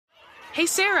Hey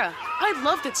Sarah, I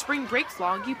love that spring break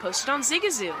vlog you posted on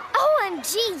Zigazoo.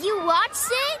 OMG, you watched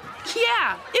it?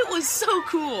 Yeah, it was so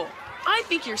cool. I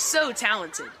think you're so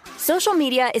talented. Social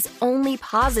media is only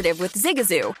positive with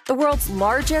Zigazoo, the world's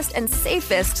largest and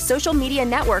safest social media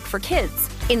network for kids.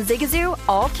 In Zigazoo,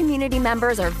 all community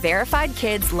members are verified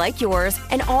kids like yours,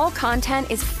 and all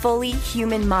content is fully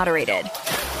human moderated.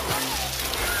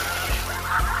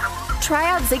 Try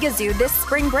out Zigazoo this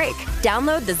spring break.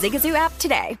 Download the Zigazoo app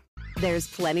today. There's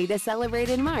plenty to celebrate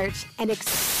in March and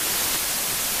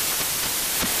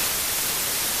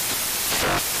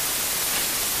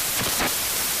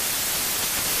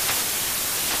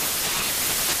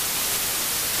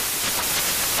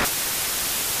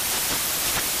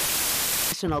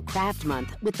National Craft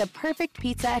Month with the perfect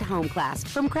pizza at home class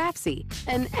from Craftsy.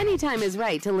 And anytime is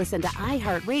right to listen to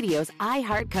iHeartRadio's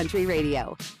iHeartCountry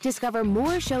Radio. Discover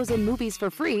more shows and movies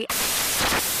for free.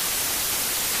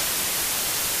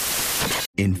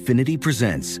 Infiniti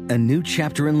presents a new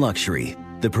chapter in luxury,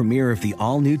 the premiere of the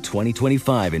all-new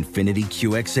 2025 Infiniti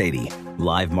QX80,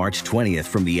 live March 20th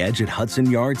from the Edge at Hudson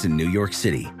Yards in New York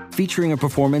City, featuring a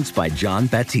performance by John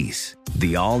Batiste.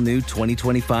 The all-new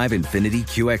 2025 Infiniti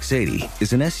QX80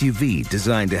 is an SUV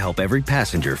designed to help every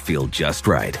passenger feel just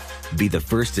right. Be the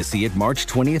first to see it March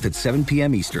 20th at 7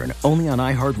 p.m. Eastern, only on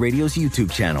iHeartRadio's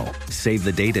YouTube channel. Save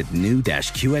the date at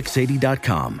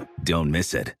new-QX80.com. Don't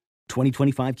miss it.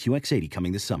 2025 QX80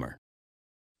 coming this summer.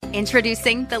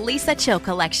 Introducing the Lisa Chill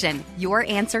Collection, your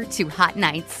answer to hot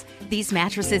nights. These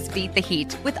mattresses beat the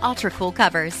heat with ultra-cool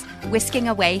covers, whisking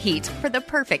away heat for the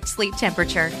perfect sleep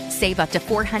temperature. Save up to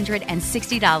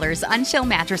 $460 on Chill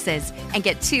mattresses and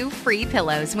get 2 free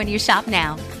pillows when you shop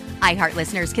now. iHeart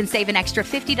listeners can save an extra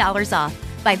 $50 off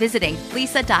by visiting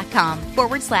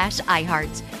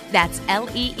lisa.com/iHeart. That's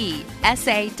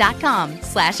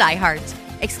LEESA.com/iHeart.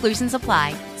 Exclusions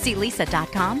apply. See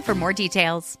lisa.com for more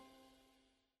details.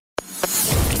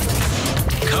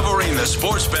 Covering the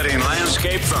sports betting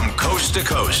landscape from coast to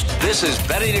coast. This is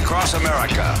Betting Across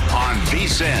America on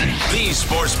VSiN, the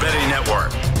Sports Betting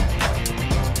Network.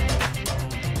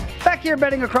 Back here,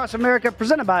 Betting Across America,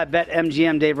 presented by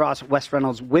BetMGM. Dave Ross, Wes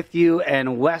Reynolds with you.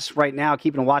 And Wes right now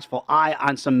keeping a watchful eye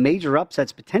on some major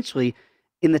upsets potentially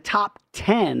in the top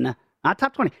 10, not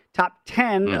top 20, top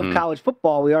 10 of college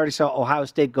football. We already saw Ohio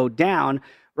State go down.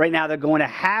 Right now they're going to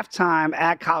halftime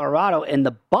at Colorado, and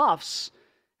the Buffs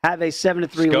have a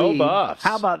 7-3 lead. Buffs.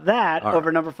 How about that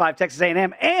over number 5 Texas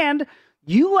A&M? And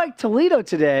you like Toledo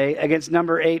today against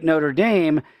number 8 Notre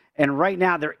Dame. And right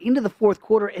now they're into the fourth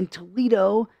quarter, and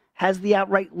Toledo has the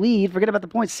outright lead. Forget about the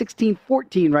points,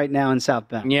 16-14 right now in South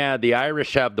Bend. Yeah, the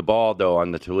Irish have the ball, though,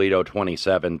 on the Toledo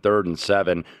 27, 3rd and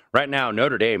 7. Right now,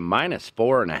 Notre Dame minus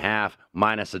 4.5,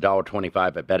 minus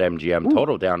 $1.25 at BetMGM.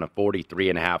 Total down to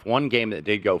 43.5. One game that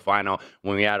did go final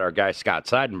when we had our guy Scott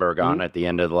Seidenberg on at the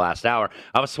end of the last hour.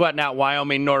 I was sweating out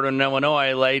Wyoming, Northern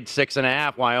Illinois, laid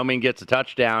 6.5. Wyoming gets a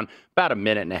touchdown. About a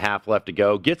minute and a half left to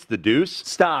go. Gets the deuce.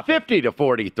 Stop.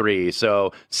 50-43.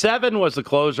 So 7 was the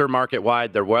closer market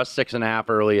wide. There was 6.5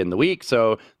 early in the week.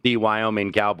 So the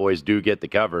Wyoming Cowboys do get the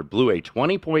cover. Blew a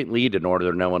 20-point lead to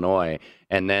Northern Illinois,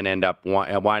 and then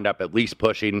wind up at least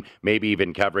pushing, maybe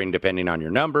even covering, depending on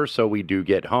your numbers. So we do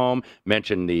get home.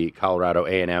 Mentioned the Colorado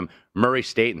A&M, Murray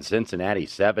State, and Cincinnati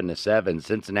 7-7.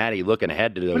 Cincinnati looking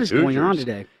ahead to those What is Hoosiers. going on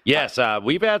today? Yes,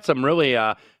 we've had some really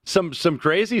some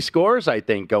crazy scores, I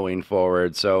think, going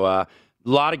forward. So a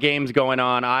lot of games going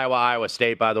on. Iowa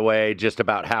State, by the way, just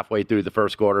about halfway through the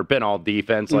first quarter. Been all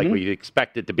defense like we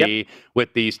expect it to be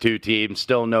with these two teams.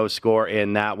 Still no score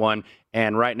in that one.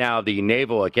 And right now, the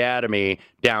Naval Academy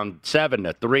down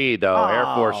 7-3, though. Air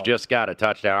Force just got a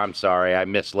touchdown. I'm sorry, I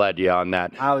misled you on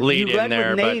that lead you in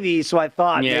there. You led with Navy, so I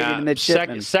thought maybe the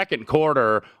midshipmen. Second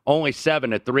quarter, only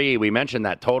 7-3. We mentioned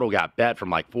that total got bet from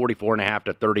like 44.5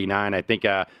 to 39. I think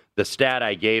the stat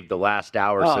I gave the last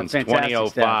hour since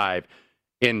 2005.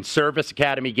 In service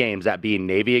academy games, that being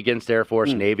Navy against Air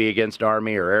Force, Navy against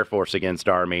Army, or Air Force against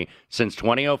Army, since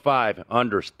 2005,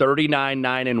 unders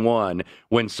 39-9-1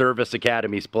 when service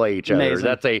academies play each other. Amazing.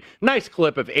 That's a nice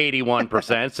clip of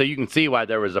 81%, so you can see why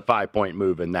there was a 5-point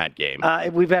move in that game.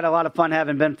 We've had a lot of fun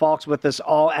having Ben Falks with us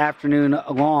all afternoon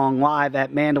long live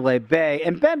at Mandalay Bay.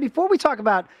 And Ben, before we talk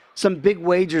about some big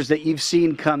wagers that you've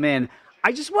seen come in,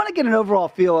 I just want to get an overall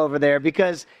feel over there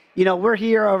because – you know, we're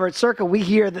here over at Circa. We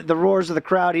hear the roars of the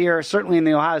crowd here, certainly in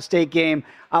the Ohio State game.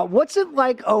 What's it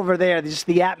like over there, just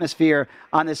the atmosphere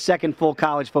on this second full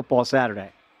college football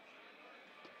Saturday?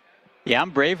 Yeah, I'm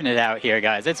braving it out here,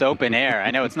 guys. It's open air.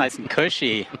 I know it's nice and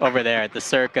cushy over there at the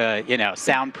Circa,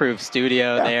 soundproof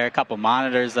studio there, a couple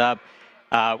monitors up.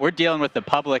 We're dealing with the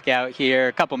public out here.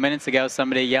 A couple minutes ago,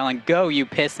 somebody yelling, "Go, you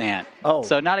pissant!" Oh.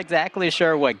 So not exactly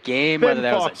sure what game, Ben whether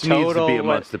that Fox was a total. needs to be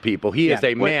amongst the people. He is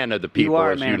a man of the people,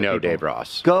 as you know, Dave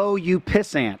Ross. Go, you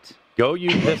pissant. Go, you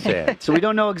pissant. So we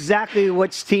don't know exactly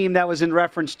which team that was in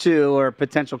reference to or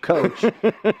potential coach.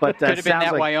 But could have been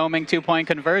that Wyoming 2-point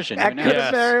conversion. That could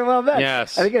have very well been.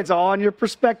 Yes. I think it's all on your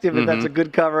perspective if that's a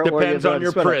good cover. Depends or on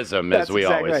your prism, as we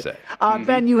always say.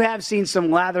 Ben, you have seen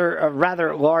some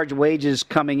rather large wages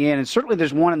coming in, and certainly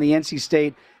there's one in the NC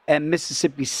State and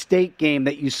Mississippi State game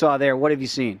that you saw there. What have you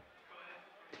seen?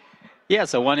 Yeah,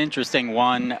 so one interesting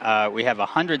one, we have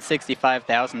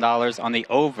 $165,000 on the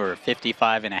over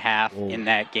 55.5 in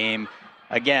that game.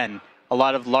 Again, a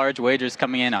lot of large wagers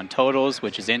coming in on totals,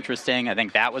 which is interesting. I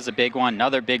think that was a big one.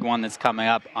 Another big one that's coming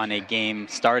up on a game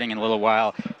starting in a little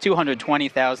while,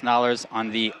 $220,000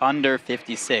 on the under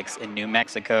 56 in New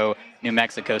Mexico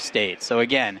State. So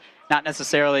again, not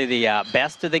necessarily the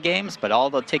best of the games, but all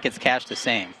the tickets cash the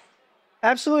same.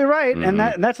 Absolutely right. And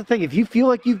that's the thing. If you feel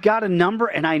like you've got a number,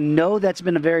 and I know that's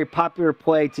been a very popular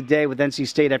play today with NC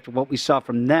State after what we saw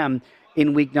from them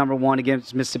in week number 1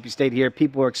 against Mississippi State here,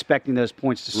 people are expecting those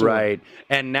points to soar. Right.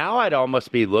 And now I'd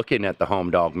almost be looking at the home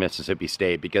dog, Mississippi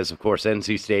State, because, of course,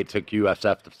 NC State took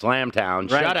USF to Slamtown,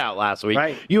 shutout last week.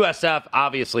 Right. USF,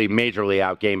 obviously, majorly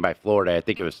outgained by Florida. I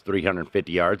think it was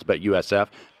 350 yards, but USF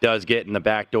does get in the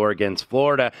back door against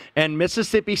Florida. And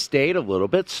Mississippi State, a little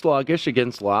bit sluggish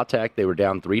against La Tech. They were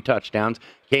down 3 touchdowns,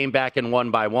 came back and won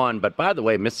by 1. But, by the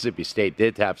way, Mississippi State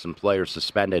did have some players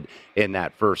suspended in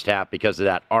that first half because of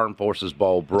that Armed Forces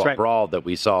Bowl brawl that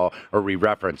we saw or we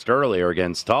referenced earlier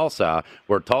against Tulsa,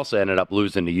 where Tulsa ended up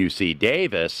losing to UC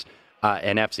Davis,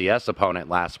 an FCS opponent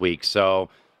last week. So,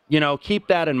 keep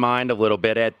that in mind a little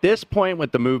bit. At this point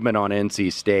with the movement on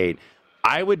NC State,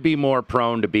 I would be more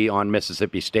prone to be on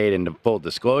Mississippi State. And full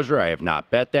disclosure, I have not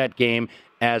bet that game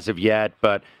as of yet.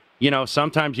 But,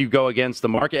 sometimes you go against the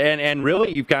market. And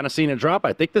really, you've kind of seen it drop.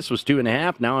 I think this was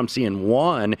 2.5. Now I'm seeing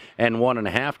 1 and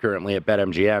 1.5 currently at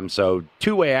BetMGM. So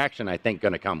two-way action, I think,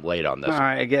 going to come late on this. All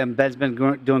right. Again, Ben's been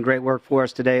doing great work for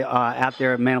us today out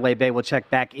there at Mandalay Bay. We'll check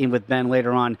back in with Ben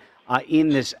later on in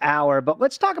this hour. But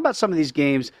let's talk about some of these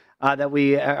games that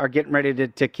we are getting ready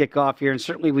to kick off here. And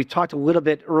certainly we talked a little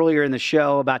bit earlier in the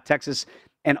show about Texas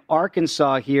and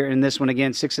Arkansas here in this one.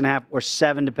 Again, 6.5 or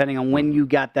 7, depending on when you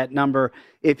got that number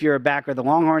if you're a backer of the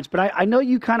Longhorns. But I know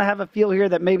you kind of have a feel here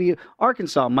that maybe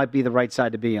Arkansas might be the right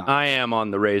side to be on. I am on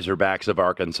the Razorbacks of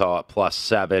Arkansas at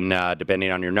 +7,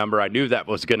 depending on your number. I knew that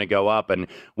was going to go up, and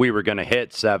we were going to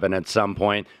hit 7 at some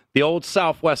point. The old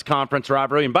Southwest Conference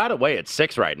rivalry. And by the way, it's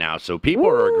 6 right now, so people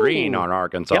are agreeing on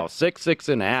Arkansas. Yep.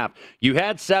 6.5. You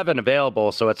had 7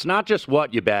 available, so it's not just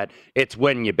what you bet, it's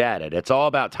when you bet it. It's all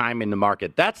about timing the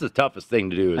market. That's the toughest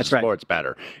thing to do as a sports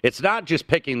bettor. It's not just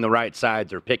picking the right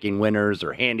sides or picking winners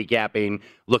or handicapping,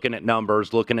 looking at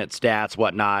numbers, looking at stats,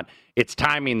 whatnot. It's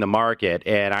timing the market.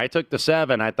 And I took the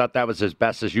 7. I thought that was as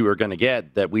best as you were going to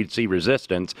get, that we'd see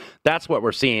resistance. That's what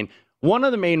we're seeing. One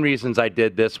of the main reasons I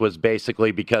did this was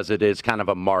basically because it is kind of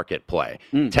a market play.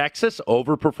 Texas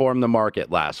overperformed the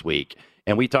market last week.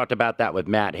 And we talked about that with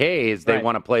Matt Hayes. They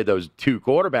want to play those 2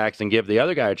 quarterbacks and give the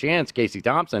other guy a chance, Casey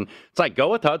Thompson. It's like, go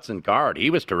with Hudson Card.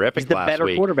 He was terrific last week. He's the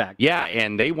better quarterback. Yeah,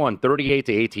 and they won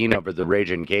 38-18 over the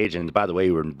Ragin' Cajuns. By the way,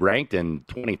 we were ranked in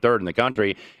 23rd in the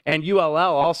country. And ULL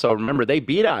also, remember, they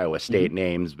beat Iowa State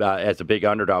names as a big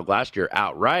underdog last year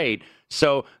outright.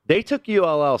 So they took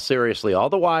ULL seriously. All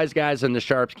the wise guys and the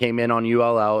sharps came in on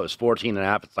ULL. It was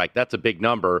 14.5. It's like, that's a big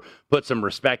number. Put some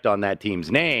respect on that team's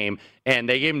name. And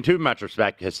they gave them too much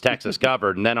respect because Texas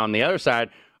covered. And then on the other side,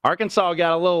 Arkansas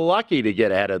got a little lucky to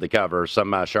get ahead of the cover.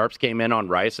 Some sharps came in on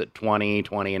Rice at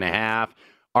 20.5.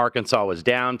 Arkansas was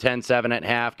down 10-7 at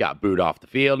half, got booed off the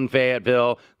field in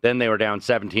Fayetteville. Then they were down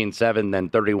 17-7, then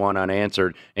 31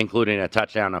 unanswered, including a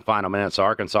touchdown in the final minute. So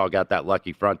Arkansas got that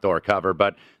lucky front door cover.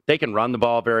 But they can run the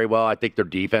ball very well. I think their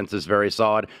defense is very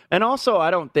solid. And also,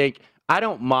 I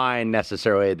don't mind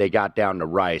necessarily they got down to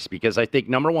Rice because I think,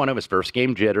 number one, it was first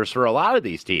game jitters for a lot of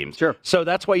these teams. Sure. So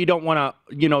that's why you don't want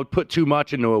to, put too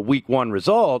much into a week 1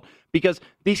 result because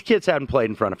these kids haven't played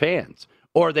in front of fans.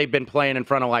 Or they've been playing in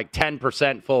front of like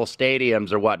 10% full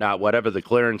stadiums or whatnot, whatever the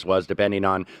clearance was, depending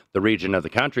on the region of the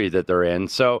country that they're in.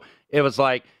 So it was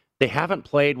like they haven't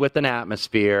played with an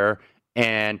atmosphere.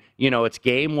 And, it's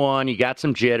game 1. You got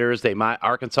some jitters.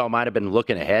 Arkansas might have been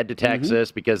looking ahead to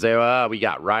Texas because we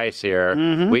got Rice here.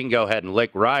 We can go ahead and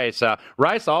lick Rice.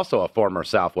 Rice also a former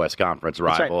Southwest Conference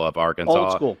rival of Arkansas.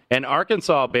 Old school. And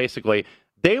Arkansas basically,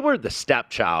 they were the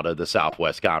stepchild of the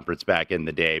Southwest Conference back in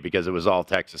the day because it was all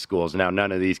Texas schools. Now,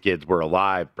 none of these kids were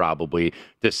alive probably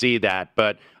to see that.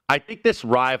 But I think this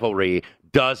rivalry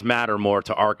does matter more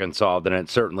to Arkansas than it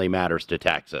certainly matters to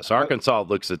Texas. Arkansas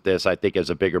looks at this, I think, as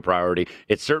a bigger priority.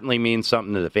 It certainly means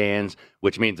something to the fans,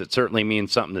 which means it certainly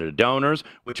means something to the donors,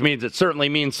 which means it certainly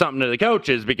means something to the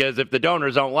coaches, because if the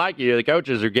donors don't like you, the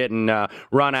coaches are getting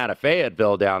run out of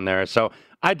Fayetteville down there. So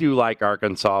I do like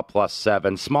Arkansas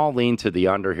 +7. Small lean to the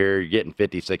under here. You're getting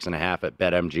 56.5 at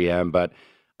BetMGM, but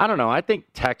I don't know. I think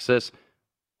Texas,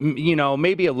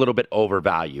 maybe a little bit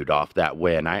overvalued off that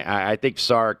win. I think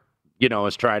Sark,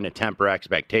 is trying to temper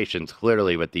expectations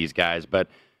clearly with these guys, but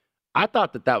I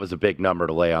thought that was a big number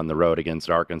to lay on the road against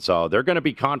Arkansas. They're going to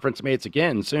be conference mates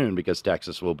again soon because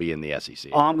Texas will be in the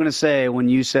SEC. All I'm going to say, when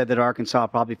you said that Arkansas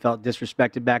probably felt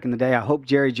disrespected back in the day, I hope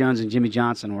Jerry Jones and Jimmy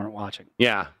Johnson weren't watching.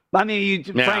 Yeah. I mean,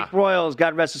 Frank Broyles,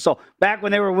 God rest his soul. Back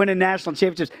when they were winning national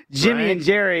championships, Jimmy and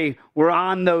Jerry were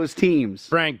on those teams.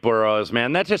 Frank Broyles,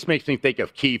 man, that just makes me think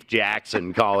of Keith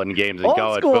Jackson calling games in Old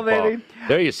college school, football. Baby.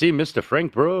 There you see Mr.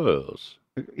 Frank Broyles.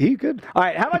 He could. All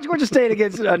right, how about Georgia State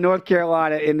against North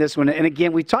Carolina in this one? And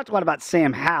again, we talked a lot about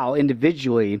Sam Howell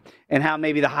individually and how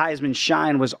maybe the Heisman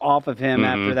shine was off of him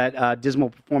after that dismal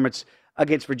performance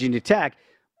against Virginia Tech.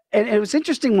 And it was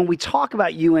interesting when we talk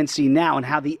about UNC now and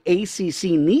how the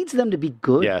ACC needs them to be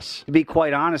good, to be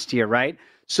quite honest here, right?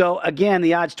 So, again,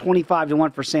 the odds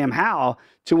 25-1 for Sam Howell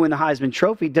to win the Heisman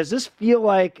Trophy. Does this feel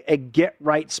like a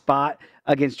get-right spot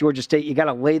against Georgia State? You got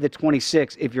to lay the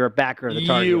 26 if you're a backer of the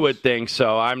Tar Heels. You would think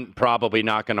so. I'm probably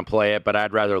not going to play it, but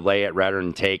I'd rather lay it rather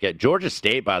than take it. Georgia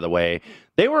State, by the way,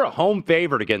 they were a home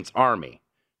favorite against Army,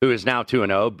 who is now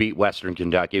 2-0, beat Western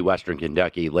Kentucky. Western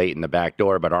Kentucky late in the back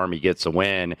door, but Army gets a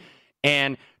win.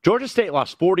 And Georgia State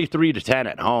lost 43-10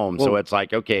 at home, so it's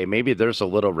like, okay, maybe there's a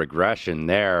little regression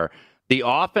there. The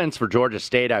offense for Georgia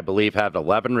State, I believe, have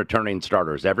 11 returning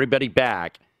starters, everybody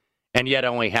back, and yet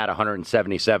only had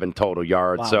 177 total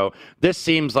yards. Wow. So this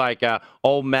seems like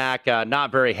old Mac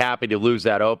not very happy to lose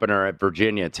that opener at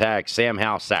Virginia Tech. Sam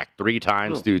Howell sacked 3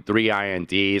 times through 3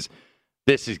 INTs.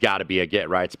 This has got to be a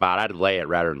get-right spot. I'd lay it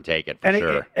rather than take it for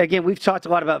sure. Again, we've talked a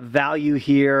lot about value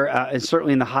here, and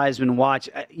certainly in the Heisman watch.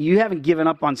 You haven't given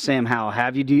up on Sam Howell,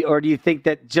 have you? Or do you think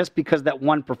that just because that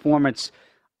one performance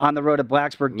on the road at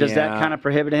Blacksburg, does that kind of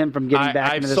prohibit him from getting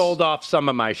back into this? I've sold off some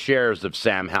of my shares of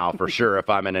Sam Howell for sure if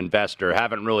I'm an investor.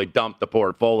 Haven't really dumped the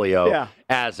portfolio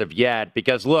as of yet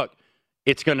because, look,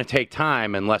 it's going to take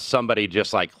time unless somebody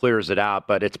just clears it out.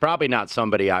 But it's probably not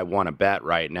somebody I want to bet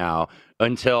right now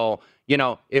until –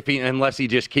 unless he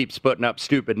just keeps putting up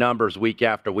stupid numbers week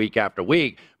after week after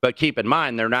week. But keep in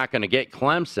mind, they're not going to get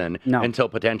Clemson until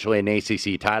potentially an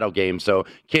ACC title game. So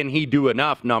can he do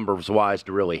enough numbers-wise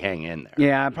to really hang in there?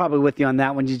 Yeah, I'm probably with you on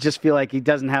that one. You just feel like he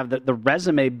doesn't have the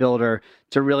resume builder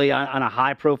to really, on a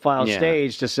high-profile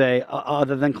stage, to say,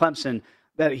 other than Clemson,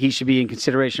 that he should be in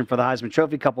consideration for the Heisman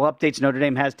Trophy. Couple updates. Notre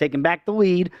Dame has taken back the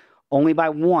lead, only by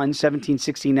 1,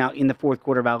 17-16 now in the fourth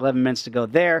quarter, about 11 minutes to go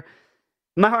there.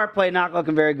 My heart play not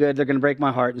looking very good. They're going to break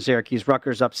my heart in Syracuse.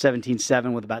 Rutgers up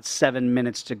 17-7 with about 7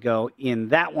 minutes to go in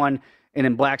that one. And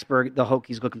in Blacksburg, the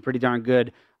Hokies looking pretty darn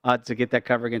good to get that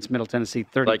cover against Middle Tennessee,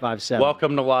 35-7.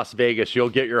 Welcome to Las Vegas. You'll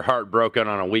get your heart broken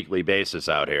on a weekly basis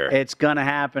out here. It's going to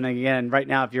happen again. Right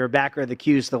now, if you're a backer of the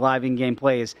Cuse, the live in-game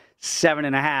play is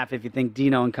 7.5. If you think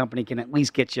Dino and company can at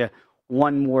least get you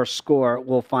one more score,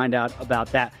 we'll find out about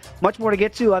that. Much more to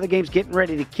get to. Other games getting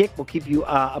ready to kick. We'll keep you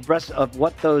abreast of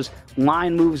what those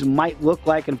line moves might look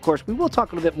like. And, of course, we will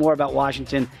talk a little bit more about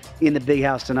Washington in the Big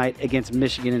House tonight against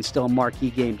Michigan, and still a marquee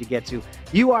game to get to.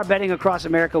 You are Betting Across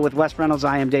America with Wes Reynolds.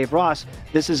 I am Dave Ross.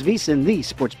 This is VSiN, the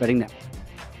Sports Betting Network.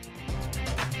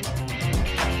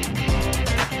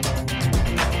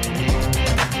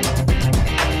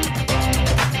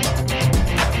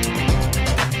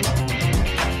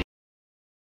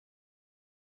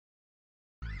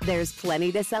 There's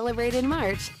plenty to celebrate in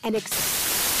March and National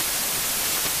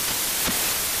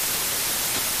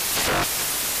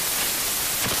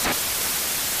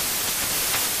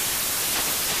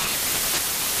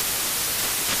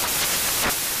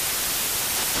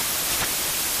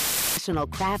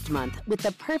Craft Month with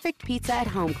the perfect pizza at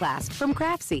home class from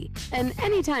Craftsy. And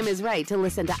anytime is right to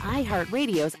listen to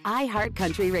iHeartRadio's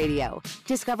iHeartCountry Radio.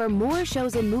 Discover more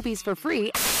shows and movies for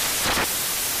free.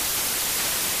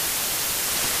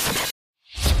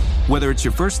 Whether it's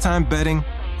your first time betting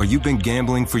or you've been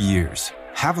gambling for years,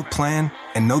 have a plan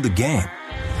and know the game.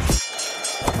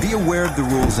 Be aware of the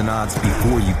rules and odds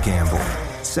before you gamble.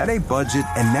 Set a budget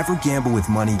and never gamble with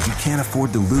money you can't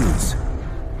afford to lose.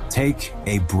 Take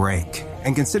a break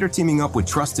and consider teaming up with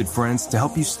trusted friends to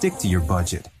help you stick to your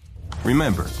budget.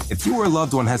 Remember, if you or a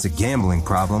loved one has a gambling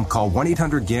problem, call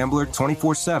 1-800-GAMBLER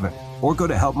 24/7 or go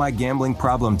to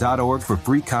helpmygamblingproblem.org for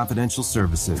free confidential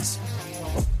services.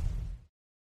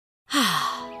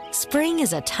 Spring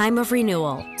is a time of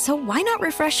renewal, so why not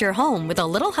refresh your home with a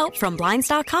little help from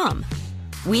Blinds.com?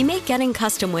 We make getting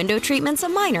custom window treatments a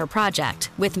minor project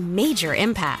with major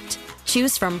impact.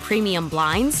 Choose from premium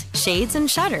blinds, shades,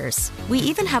 and shutters. We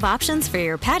even have options for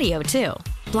your patio, too.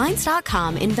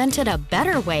 Blinds.com invented a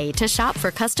better way to shop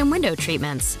for custom window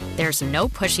treatments. There's no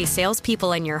pushy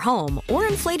salespeople in your home or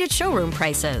inflated showroom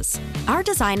prices. Our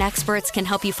design experts can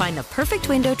help you find the perfect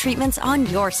window treatments on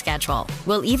your schedule.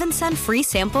 We'll even send free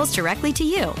samples directly to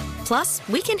you. Plus,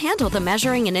 we can handle the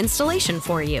measuring and installation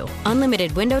for you.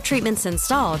 Unlimited window treatments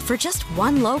installed for just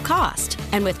one low cost.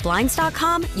 And with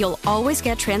Blinds.com, you'll always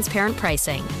get transparent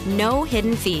pricing. No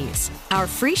hidden fees. Our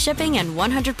free shipping and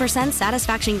 100%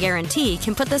 satisfaction guarantee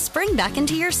can put the spring back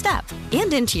into your step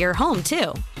and into your home,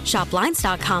 too. Shop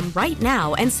Blinds.com right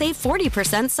now and save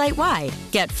 40% site-wide.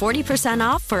 Get 40%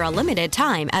 off for a limited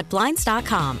time at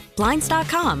Blinds.com.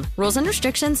 Blinds.com. Rules and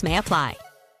restrictions may apply.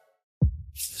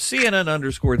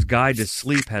 CNN_'s Guide to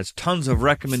Sleep has tons of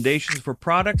recommendations for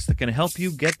products that can help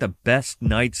you get the best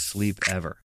night's sleep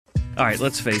ever. All right,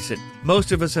 let's face it,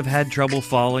 most of us have had trouble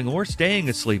falling or staying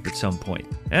asleep at some point,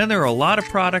 and there are a lot of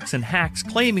products and hacks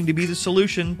claiming to be the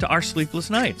solution to our sleepless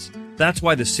nights. That's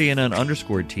why the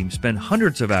CNN_ team spend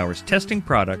hundreds of hours testing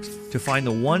products to find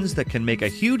the ones that can make a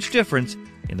huge difference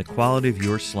in the quality of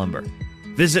your slumber.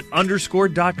 Visit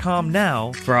underscore.com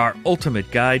now for our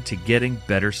ultimate guide to getting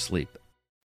better sleep.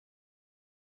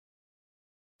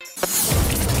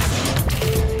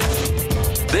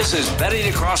 This is Betting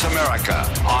Across America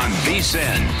on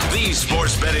VSiN, the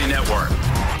Sports Betting Network.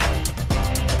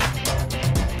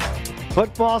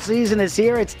 Football season is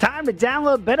here. It's time to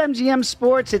download BetMGM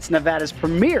Sports. It's Nevada's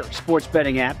premier sports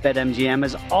betting app. BetMGM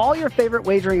has all your favorite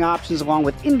wagering options along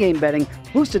with in-game betting,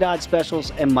 boosted odds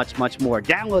specials, and much, much more.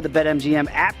 Download the BetMGM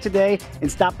app today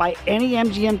and stop by any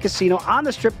MGM casino on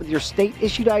the Strip with your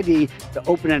state-issued ID to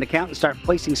open an account and start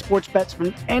placing sports bets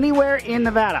from anywhere in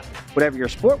Nevada. Whatever your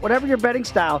sport, whatever your betting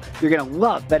style, you're going to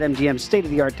love BetMGM's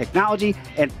state-of-the-art technology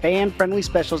and fan-friendly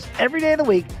specials every day of the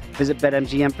week. Visit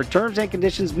BetMGM for terms and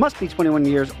conditions. Must be 21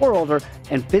 years or older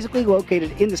and physically located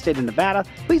in the state of Nevada.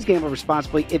 Please gamble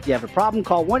responsibly. If you have a problem,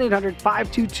 call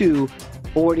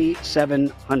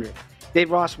 1-800-522-4700.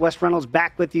 Dave Ross, Wes Reynolds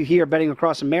back with you here, Betting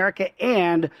Across America.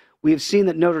 And we've seen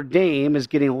that Notre Dame is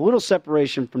getting a little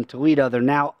separation from Toledo. They're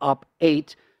now up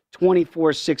 8,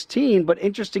 24-16. But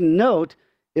interesting note,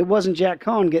 it wasn't Jack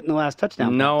Coan getting the last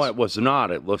touchdown. No, it was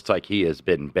not. It looks like he has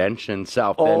been benched in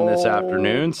South Bend this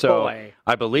afternoon. So boy.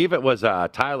 I believe it was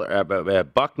Tyler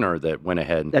Buckner that went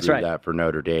ahead and threw that for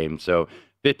Notre Dame. So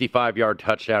 55-yard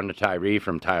touchdown to Tyree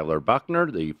from Tyler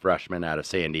Buckner, the freshman out of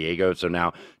San Diego. So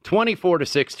now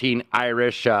 24-16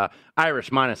 Irish.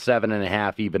 Irish minus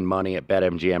 7.5 even money at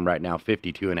BetMGM right now,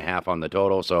 52.5 on the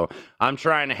total. So I'm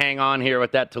trying to hang on here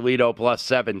with that Toledo plus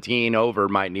 17. Over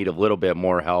might need a little bit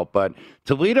more help, but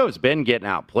Toledo's been getting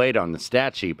outplayed on the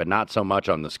stat sheet, but not so much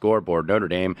on the scoreboard. Notre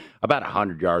Dame about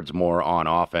 100 yards more on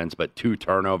offense, but 2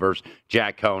 turnovers.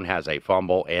 Jack Coan has a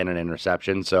fumble and an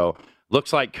interception. So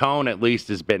looks like Coan at least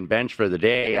has been benched for the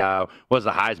day. Was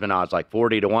the Heisman odds like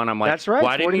 40-1? I'm like, that's right.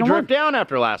 Why didn't he drift down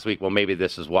after last week? Well, maybe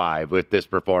this is why with this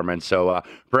performance. So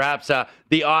perhaps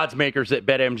the odds makers at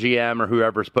BetMGM or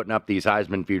whoever's putting up these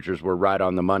Heisman futures were right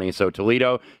on the money. So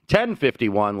Toledo,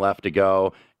 10:51 left to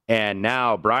go. And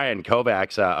now Brian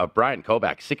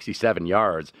Kovac, 67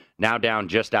 yards, now down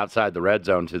just outside the red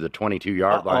zone to the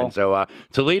 22-yard line. So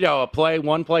Toledo,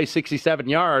 one play, 67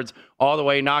 yards, all the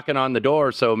way knocking on the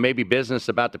door. So maybe business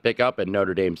about to pick up at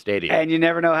Notre Dame Stadium. And you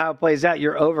never know how it plays out.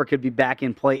 Your over could be back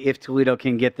in play if Toledo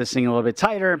can get this thing a little bit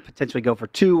tighter, potentially go for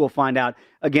 2. We'll find out.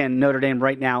 Again, Notre Dame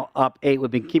right now up 8. We've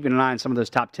been keeping an eye on some of those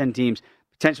top 10 teams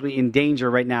potentially in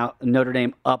danger right now. Notre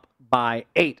Dame up by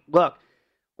 8. Look,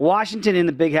 Washington in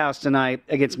the Big House tonight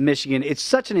against Michigan. It's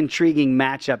such an intriguing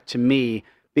matchup to me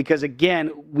because, again,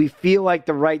 we feel like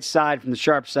the right side from the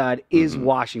sharp side is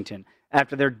Washington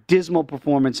after their dismal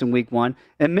performance in Week 1.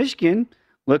 And Michigan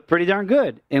looked pretty darn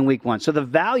good in Week 1. So the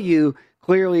value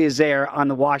clearly is there on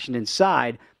the Washington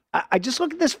side. I just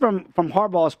look at this from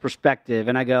Harbaugh's perspective,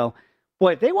 and I go,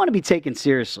 boy, if they want to be taken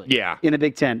seriously in the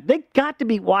Big Ten, they got to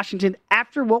beat Washington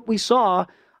after what we saw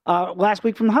last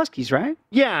week from the Huskies, right?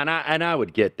 Yeah, and I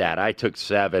would get that. I took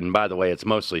 7. By the way, it's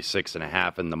mostly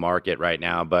 6.5 in the market right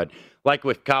now. But like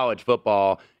with college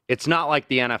football, it's not like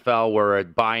the NFL where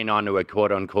buying onto a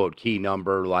quote-unquote key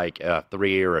number like a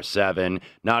 3 or a 7,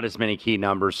 not as many key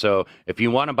numbers. So if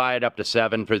you want to buy it up to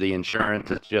 7 for the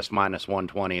insurance, it's just minus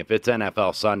 120. If it's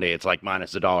NFL Sunday, it's like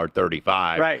minus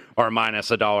 $1.35 right, or minus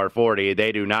 $1.40.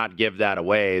 They do not give that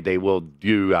away. They will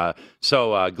do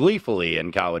so gleefully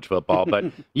in college football. But,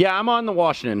 yeah, I'm on the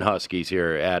Washington Huskies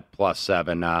here at plus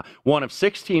 7. One of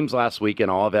 6 teams last week in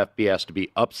all of FBS to be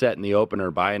upset in the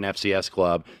opener by an FCS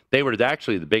club. They were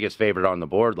actually the biggest favorite on the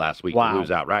board last week to lose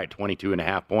outright,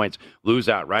 22.5 points, lose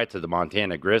outright to the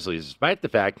Montana Grizzlies, despite the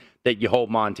fact that you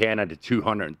hold Montana to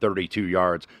 232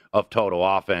 yards of total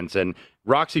offense. And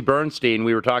Roxy Bernstein,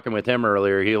 we were talking with him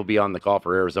earlier. He'll be on the call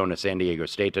for Arizona San Diego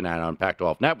State tonight on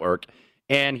Pac-12 Network.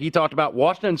 And he talked about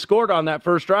Washington scored on that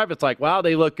first drive. It's like, wow,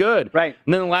 they look good. Right.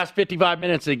 And then the last 55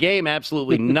 minutes of the game,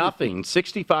 absolutely nothing.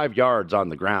 65 yards on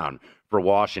the ground for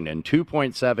Washington,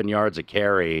 2.7 yards a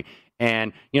carry.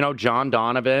 And, John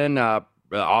Donovan,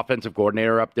 offensive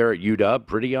coordinator up there at UW,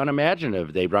 pretty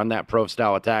unimaginative. They run that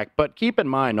pro-style attack. But keep in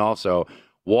mind also,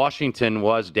 Washington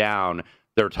was down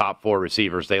their top 4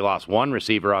 receivers. They lost 1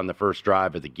 receiver on the first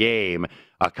drive of the game.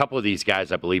 A couple of these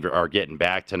guys, I believe, are getting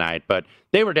back tonight. But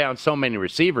they were down so many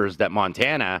receivers that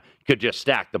Montana could just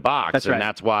stack the box. That's right. And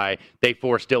that's why they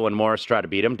forced Dylan Morris to try to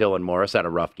beat him. Dylan Morris had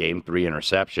a rough game, 3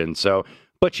 interceptions. So,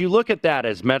 but you look at that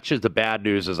as much as the bad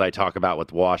news as I talk about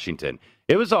with Washington.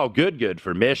 It was all good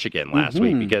for Michigan last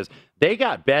week because they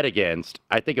got bet against.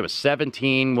 I think it was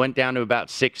 17, went down to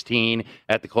about 16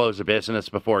 at the close of business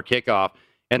before kickoff.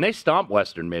 And they stomped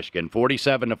Western Michigan,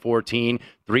 47-14,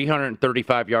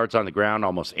 335 yards on the ground,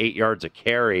 almost 8 yards a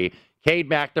carry. Cade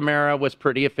McNamara was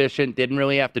pretty efficient, didn't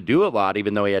really have to do a lot,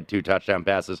 even though he had 2 touchdown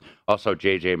passes. Also,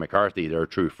 J.J. McCarthy, their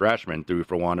true freshman, threw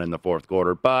for 1 in the fourth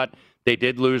quarter. But they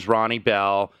did lose Ronnie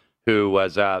Bell, who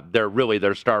was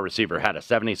their star receiver, had a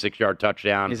 76-yard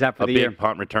touchdown. He's out for the big year.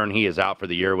 Punt return. He is out for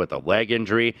the year with a leg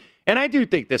injury. And I do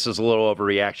think this is a little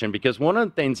overreaction because one of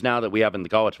the things now that we have in the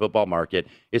college football market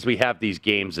is we have these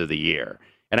games of the year.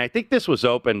 And I think this was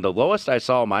open. The lowest I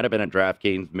saw might have been at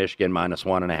DraftKings, Michigan minus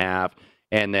 1.5.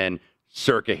 And then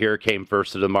Circa here came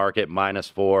first to the market, minus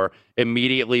 4.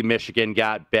 Immediately, Michigan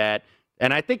got bet.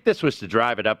 And I think this was to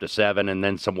drive it up to 7, and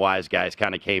then some wise guys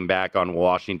kind of came back on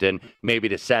Washington, maybe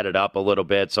to set it up a little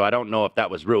bit. So I don't know if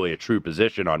that was really a true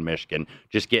position on Michigan,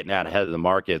 just getting out ahead of the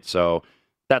market. So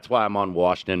that's why I'm on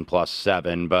Washington plus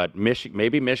 7. But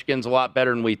maybe Michigan's a lot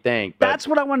better than we think. But that's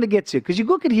what I wanted to get to, because you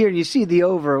look at here and you see the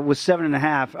over was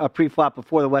 7.5 pre-flop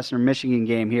before the Western Michigan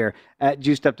game here at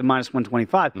juiced up to minus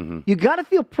 125. You got to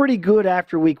feel pretty good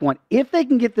after week 1 if they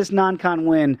can get this non-con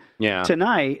win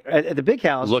tonight at the Big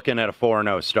House. Looking at a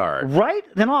 4-0 start, right?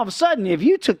 Then all of a sudden, if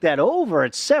you took that over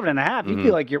at 7.5, you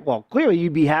feel like clearly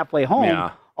you'd be halfway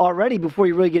home already before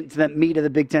you really get into that meat of the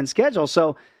Big Ten schedule.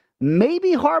 So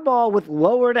maybe Harbaugh with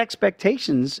lowered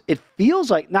expectations. It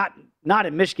feels like not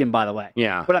in Michigan, by the way.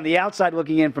 Yeah. But on the outside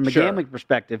looking in from a gambling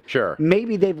perspective,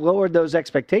 maybe they've lowered those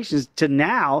expectations to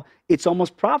now it's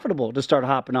almost profitable to start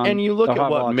hopping on. And you look the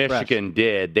at what Harbaugh Express. Michigan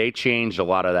did. They changed a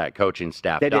lot of that coaching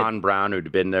staff. Don Brown,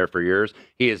 who'd been there for years,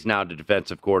 he is now the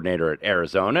defensive coordinator at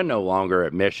Arizona, no longer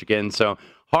at Michigan. So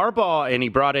Harbaugh, and he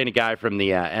brought in a guy from the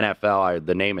NFL.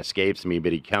 The name escapes me,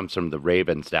 but he comes from the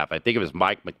Ravens staff. I think it was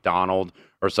Mike McDonald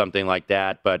or something like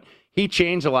that. But he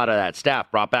changed a lot of that staff,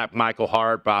 brought back Michael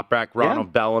Hart, brought back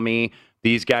Ronald Bellamy.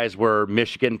 These guys were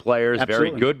Michigan players,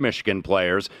 very good Michigan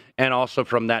players, and also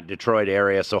from that Detroit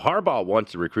area. So Harbaugh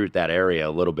wants to recruit that area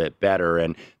a little bit better,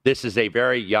 and this is a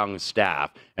very young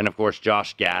staff. And, of course,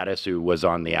 Josh Gaddis, who was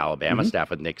on the Alabama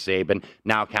staff with Nick Saban,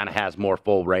 now kind of has more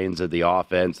full reins of the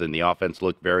offense, and the offense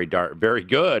looked very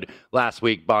good last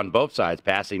week on both sides,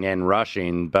 passing and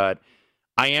rushing. But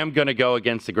I am going to go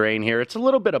against the grain here. It's a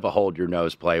little bit of a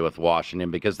hold-your-nose play with Washington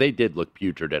because they did look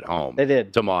putrid at home. They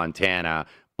did. To Montana.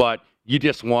 But you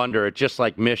just wonder, just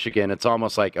like Michigan, it's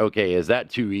almost like, okay, is that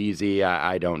too easy?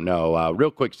 I don't know. Real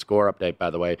quick score update,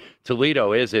 by the way.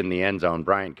 Toledo is in the end zone.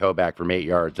 Bryant Koback from 8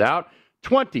 yards out.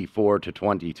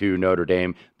 24-22 Notre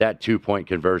Dame. That 2-point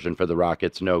conversion for the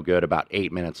Rockets, no good. About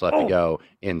 8 minutes left to go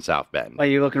in South Bend. Well,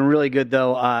 you're looking really good,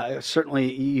 though.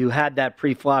 Certainly, you had that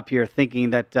pre-flop here thinking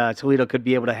that Toledo could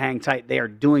be able to hang tight. They are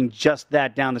doing just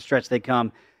that down the stretch they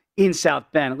come in South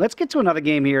Bend. Let's get to another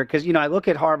game here because, I look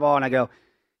at Harbaugh and I go,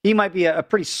 he might be a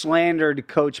pretty slandered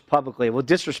coach publicly. Will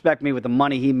disrespect me with the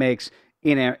money he makes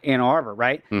in Ann Arbor,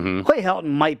 right? Clay Helton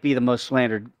might be the most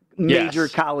slandered major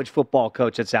college football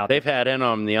coach that's out there. They've had in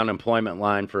on the unemployment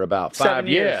line for about 5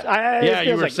 7 years.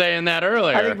 You were saying that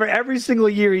earlier. I think for every single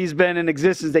year he's been in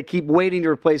existence, they keep waiting to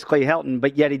replace Clay Helton,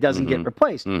 but yet he doesn't get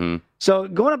replaced. So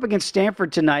going up against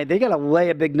Stanford tonight, they got to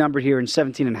lay a big number here in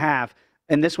 17.5.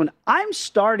 in this one. I'm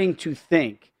starting to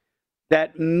think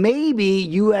that maybe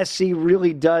USC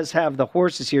really does have the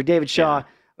horses here. David Shaw,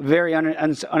 very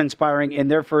uninspiring in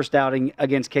their first outing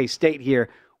against K-State here.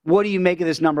 What do you make of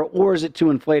this number, or is it too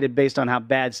inflated based on how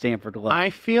bad Stanford looked? I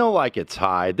feel like it's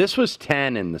high. This was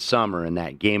 10 in the summer in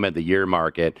that game of the year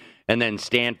market, and then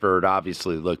Stanford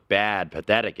obviously looked bad,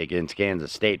 pathetic against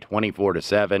Kansas State,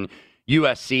 24-7.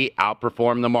 USC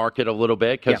outperformed the market a little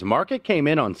bit because the market came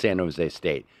in on San Jose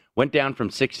State, went down from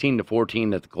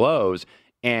 16-14 at the close,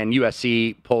 and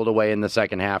USC pulled away in the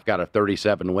second half, got a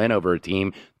 37 win over a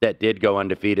team that did go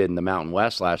undefeated in the Mountain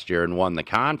West last year and won the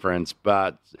conference.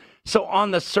 But so on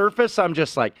the surface, I'm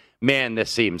just like, man, this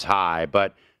seems high.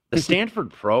 But the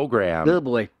Stanford program, oh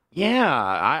boy. Yeah,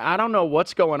 I don't know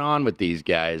what's going on with these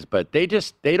guys, but they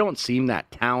don't seem that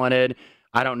talented.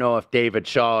 I don't know if David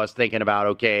Shaw is thinking about,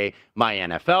 okay, my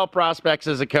NFL prospects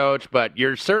as a coach, but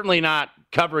you're certainly not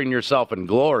covering yourself in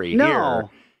glory here.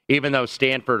 Even though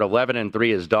Stanford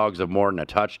 11-3 is dogs of more than a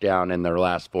touchdown in their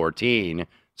last 14.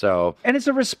 So, and it's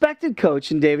a respected coach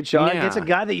in David Shaw. Yeah. It's a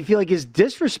guy that you feel like is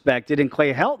disrespected in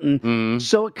Clay Helton.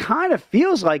 So it kind of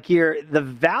feels like here the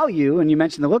value, and you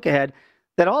mentioned the look ahead,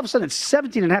 that all of a sudden it's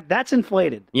 17.5. That's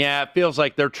inflated. Yeah, it feels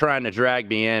like they're trying to drag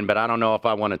me in, but I don't know if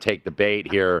I want to take the bait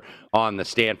here on the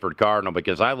Stanford Cardinal,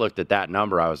 because I looked at that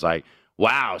number. I was like,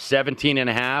 wow,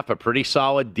 17.5, a pretty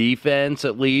solid defense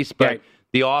at least, but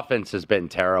the offense has been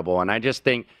terrible. And I just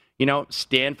think,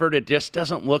 Stanford, it just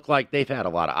doesn't look like they've had a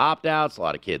lot of opt-outs, a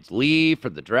lot of kids leave for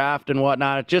the draft and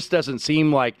whatnot. It just doesn't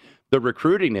seem like the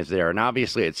recruiting is there. And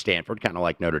obviously at Stanford, kind of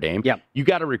like Notre Dame, you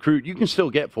got to recruit. You can still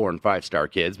get 4- and 5-star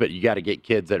kids, but you got to get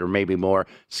kids that are maybe more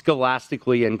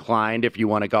scholastically inclined, if you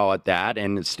want to call it that.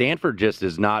 And Stanford just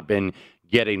has not been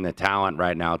getting the talent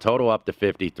right now. Total up to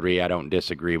 53. I don't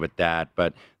disagree with that,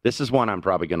 but this is one I'm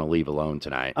probably going to leave alone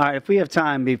tonight. All right, if we have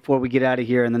time before we get out of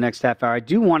here in the next half hour, I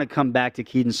do want to come back to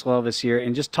Keaton Slovis here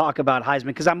and just talk about Heisman,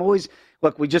 because I'm always –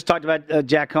 look, we just talked about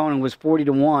Jack Cohen was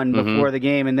 40-1 before the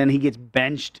game, and then he gets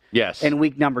benched in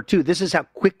week number 2. This is how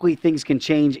quickly things can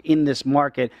change in this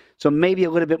market, so maybe a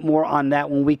little bit more on that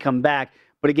when we come back.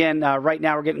 But again, right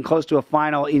now we're getting close to a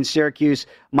final in Syracuse.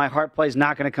 My heart play is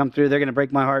not going to come through. They're going to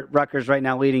break my heart. Rutgers right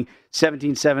now leading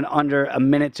 17-7, under a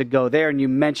minute to go there. And you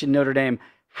mentioned Notre Dame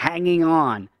hanging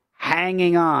on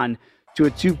to a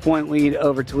 2-point lead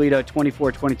over Toledo,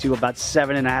 24-22, about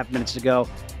 7.5 minutes to go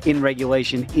in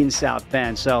regulation in South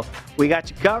Bend. So we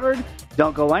got you covered.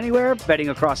 Don't go anywhere. Betting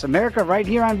Across America right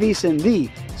here on VSiN, the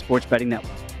Sports Betting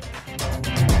Network.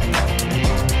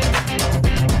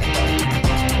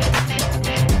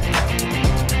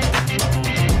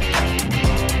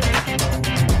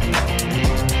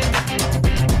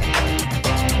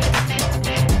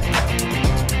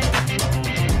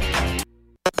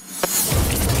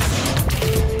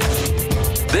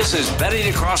 This is Betting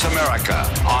Across America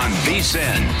on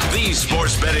VSiN, the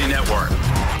Sports Betting Network.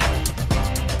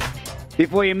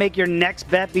 Before you make your next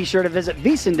bet, be sure to visit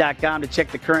VSiN.com to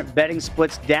check the current betting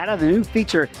splits data. The new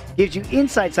feature gives you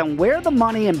insights on where the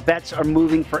money and bets are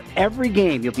moving for every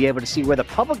game. You'll be able to see where the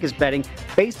public is betting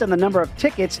based on the number of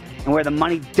tickets and where the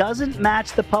money doesn't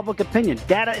match the public opinion.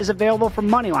 Data is available for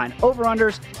moneyline,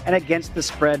 over-unders, and against the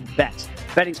spread bets.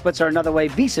 Betting splits are another way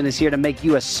VSiN is here to make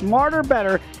you a smarter,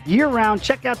 better year-round.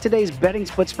 Check out today's betting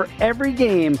splits for every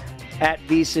game at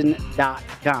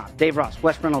VSiN.com. Dave Ross,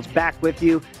 Wes Reynolds back with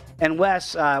you. And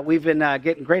Wes, we've been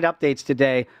getting great updates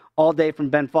today, all day from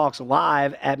Ben Fawkes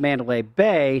live at Mandalay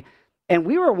Bay. And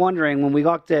we were wondering, when we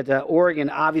looked at Oregon,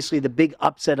 obviously the big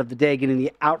upset of the day, getting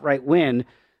the outright win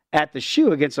at the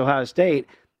Shoe against Ohio State.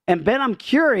 And Ben, I'm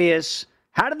curious,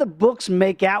 how did the books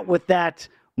make out with that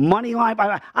money line?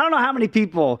 I don't know how many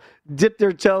people dipped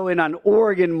their toe in on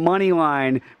Oregon money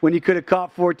line when you could have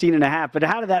caught 14.5, but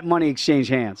how did that money exchange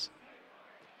hands?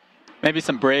 Maybe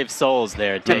some brave souls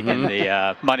there taking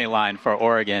the money line for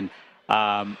Oregon.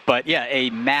 But yeah, a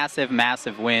massive,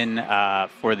 massive win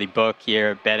for the book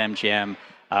here, BetMGM,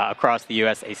 across the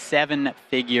U.S. A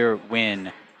 7-figure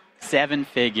win, 7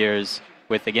 figures,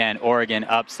 with, again, Oregon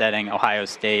upsetting Ohio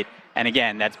State. And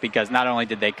again, that's because not only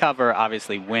did they cover,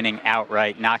 obviously winning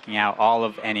outright, knocking out all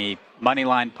of any money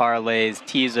line parlays,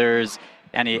 teasers.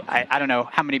 I don't know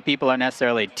how many people are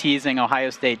necessarily teasing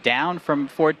Ohio State down from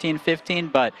 14-15,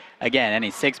 but again,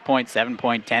 any 6-point,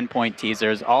 7-point, 10-point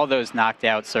teasers, all those knocked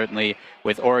out certainly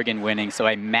with Oregon winning. So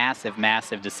a massive,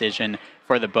 massive decision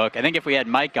for the book. I think if we had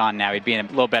Mike on now, he'd be in a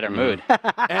little better mood.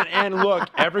 And look,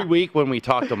 every week when we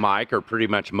talk to Mike, or pretty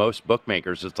much most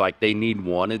bookmakers, it's like they need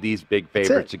one of these big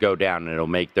favorites to go down, and it'll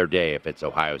make their day. If it's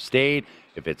Ohio State,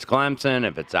 if it's Clemson,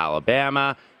 if it's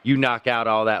Alabama, you knock out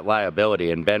all that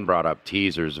liability. And Ben brought up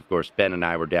teasers. Of course, Ben and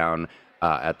I were down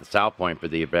at the South Point for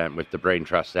the event with the Brain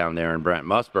Trust down there and Brent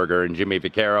Musburger. And Jimmy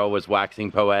Vaccaro was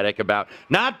waxing poetic about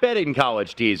not betting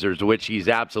college teasers, which he's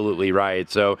absolutely right.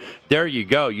 So there you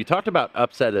go. You talked about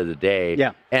upset of the day.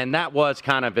 Yeah. And that was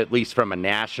kind of, at least from a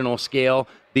national scale,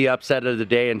 the upset of the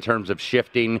day in terms of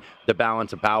shifting the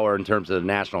balance of power in terms of the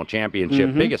national championship.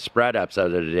 Mm-hmm. Biggest spread upset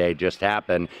of the day just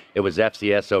happened. It was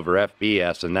FCS over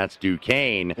FBS, and that's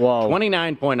Duquesne.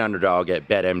 29-point underdog at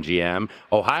BetMGM.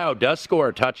 Ohio does score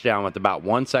a touchdown with about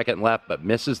 1 second left, but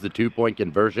misses the 2-point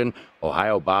conversion.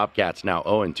 Ohio Bobcats now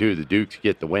 0-2. The Dukes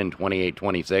get the win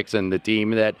 28-26, and the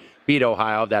team that beat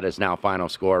Ohio, that is now final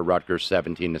score, Rutgers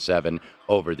 17-7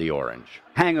 over the Orange.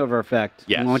 Hangover effect.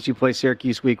 Yes. Once you play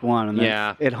Syracuse week 1, and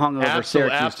then it hung over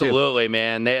Syracuse absolutely,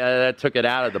 man. That took it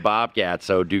out of the Bobcats.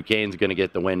 So Duquesne's going to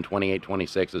get the win.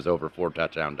 28-26 is over 4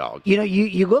 touchdown dogs. You know,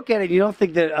 you look at it, you don't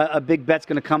think that a big bet's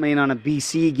going to come in on a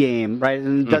BC game, right?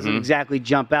 And it doesn't exactly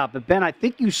jump out. But Ben, I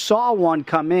think you saw one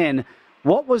come in.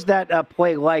 What was that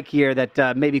play like here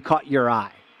that maybe caught your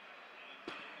eye?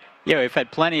 Yeah, we've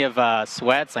had plenty of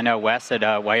sweats. I know Wes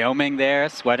at Wyoming there,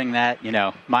 sweating that,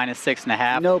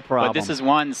 -6.5. No problem. But this is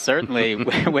one certainly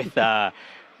with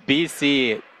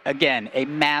BC, again, a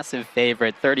massive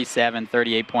favorite,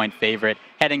 38-point favorite,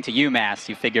 heading to UMass.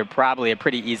 You figure probably a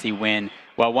pretty easy win.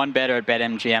 Well, one bettor at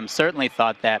BetMGM certainly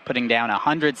thought that, putting down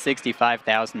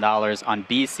 $165,000 on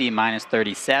BC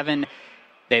 -37.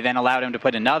 They then allowed him to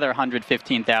put another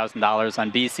 $115,000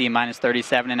 on BC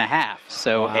 -37.5.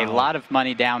 So a lot of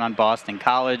money down on Boston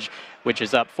College, which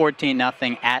is up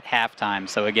 14-0 at halftime.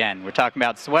 So again, we're talking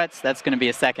about sweats. That's going to be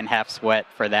a second half sweat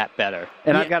for that bettor.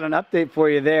 And I've got an update for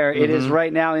you there. It is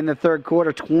right now in the third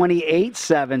quarter,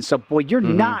 28-7. So, boy, you're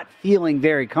not feeling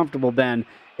very comfortable, Ben,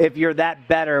 if you're that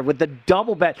bettor with the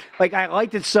double bet. Like, I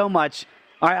liked it so much.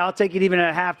 All right, I'll take it even at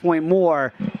a half point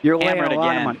more. You're laying a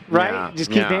lot of money, right? Yeah,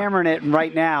 Just keep hammering it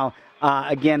right now.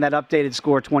 Again, that updated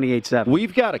score, 28-7.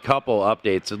 We've got a couple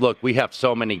updates. Look, we have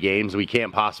so many games. We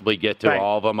can't possibly get to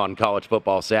all of them on College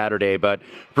Football Saturday. But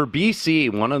for BC,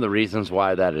 one of the reasons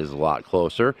why that is a lot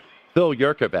closer, Phil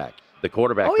Jurkovec, the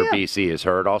quarterback for BC, is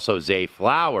hurt. Also, Zay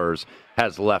Flowers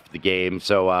has left the game.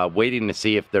 So waiting to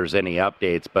see if there's any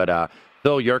updates. But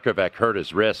Phil Jurkovec hurt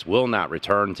his wrist, will not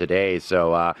return today.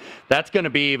 So that's going to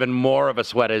be even more of a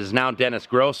sweat. It is now Dennis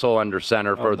Grossel under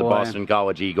center for the Boston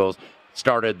College Eagles.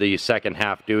 Started the second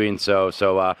half doing so.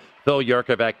 So Phil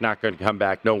Jurkovec not going to come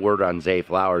back. No word on Zay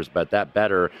Flowers, but that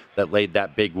bettor that laid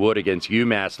that big wood against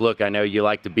UMass. Look, I know you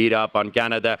like to beat up on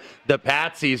kind of the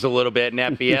patsies a little bit in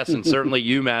FBS, and certainly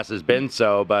UMass has been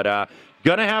so. But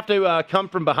going to have to come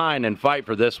from behind and fight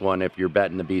for this one if you're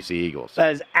betting the BC Eagles.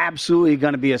 That is absolutely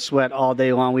going to be a sweat all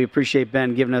day long. We appreciate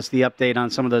Ben giving us the update on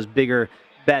some of those bigger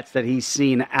bets that he's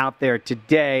seen out there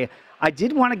today. I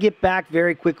did want to get back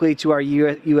very quickly to our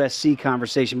USC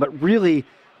conversation, but really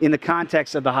in the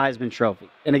context of the Heisman Trophy.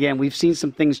 And again, we've seen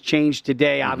some things change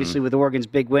today, obviously with Oregon's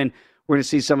big win. We're going to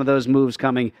see some of those moves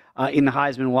coming in the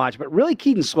Heisman watch. But really,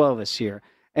 Keaton Slovis here.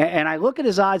 And I look at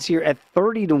his odds here at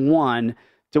 30-1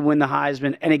 to win the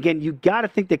Heisman. And again, you got to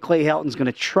think that Clay Helton's going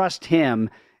to trust him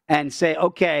and say,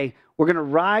 okay, we're going to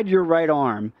ride your right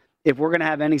arm if we're going to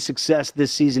have any success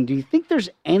this season. Do you think there's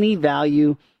any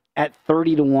value at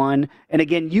 30-1? And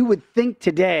again, you would think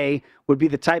today would be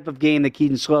the type of game that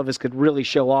Keaton Slovis could really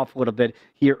show off a little bit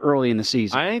here early in the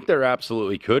season. I think there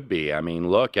absolutely could be. I mean,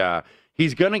 look,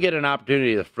 he's going to get an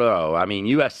opportunity to throw. I mean,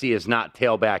 USC is not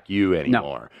tailback U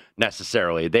anymore,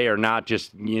 necessarily. They are not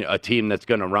just a team that's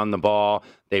going to run the ball.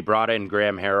 They brought in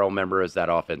Graham Harrell, remember, as that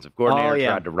offensive coordinator,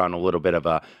 tried to run a little bit of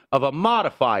a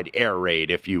modified air raid,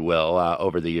 if you will,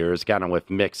 over the years, kind of with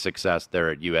mixed success there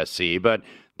at USC. But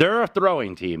they're a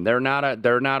throwing team. They're not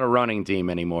a running team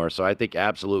anymore. So I think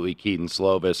absolutely Keaton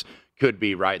Slovis could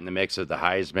be right in the mix of the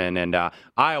Heisman. And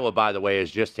Iowa, by the way,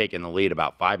 has just taken the lead.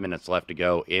 About 5 minutes left to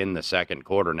go in the second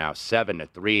quarter now,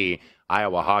 7-3.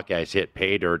 Iowa Hawkeyes hit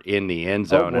pay dirt in the end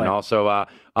zone. And also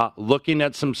looking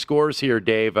at some scores here,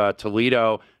 Dave,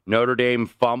 Toledo, Notre Dame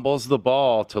fumbles the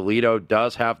ball. Toledo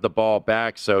does have the ball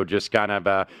back, so just kind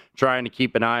of trying to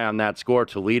keep an eye on that score.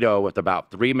 Toledo with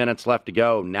about 3 minutes left to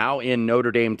go, now in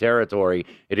Notre Dame territory.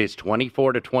 It is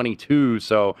 24-22,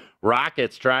 so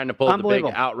Rockets trying to pull the big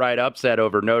outright upset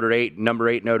over number 8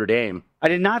 Notre Dame. I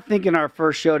did not think in our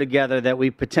first show together that we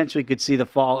potentially could see the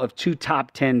fall of two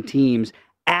top 10 teams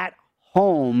at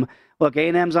home. Look,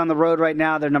 A&M's on the road right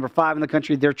now. They're number 5 in the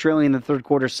country. They're trailing in the third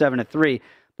quarter 7-3.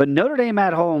 But Notre Dame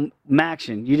at home,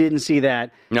 Maction, you didn't see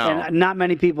that. No. And not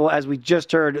many people, as we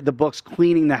just heard, the books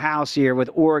cleaning the house here with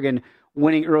Oregon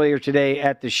winning earlier today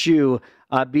at the Shoe.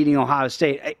 beating Ohio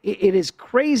State. It is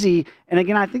crazy. And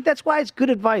again, I think that's why it's good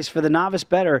advice for the novice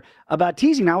bettor about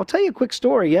teasing. Now, I'll tell you a quick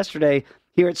story. Yesterday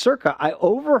here at Circa, I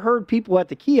overheard people at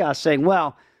the kiosk saying,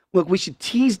 well, look, we should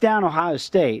tease down Ohio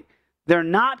State. They're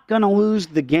not going to lose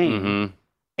the game.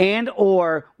 And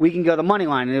or we can go the money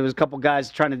line. And there was a couple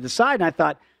guys trying to decide. And I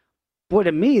thought, boy,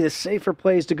 to me, the safer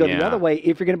play is to go the other way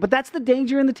if you're going to. But that's the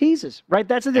danger in the teases, right?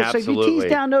 That's the danger. So if you tease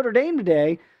down Notre Dame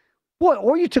today, boy,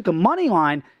 or you took a money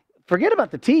line, forget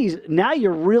about the tease. Now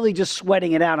you're really just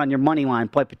sweating it out on your money line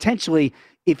play, potentially,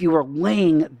 if you were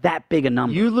laying that big a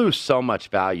number. You lose so much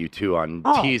value, too, on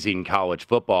teasing college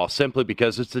football simply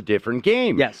because it's a different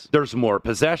game. Yes. There's more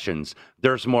possessions.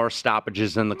 There's more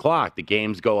stoppages in the clock. The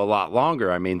games go a lot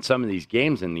longer. I mean, some of these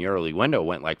games in the early window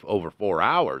went like over 4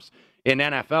 hours. In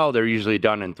NFL, they're usually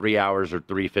done in 3 hours or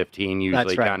 3:15,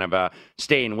 usually kind of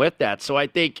staying with that. So I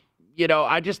think,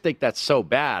 I just think that's so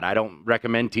bad. I don't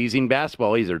recommend teasing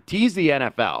basketball either. Tease the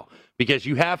NFL because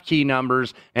you have key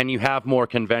numbers and you have more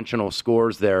conventional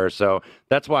scores there. So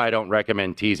that's why I don't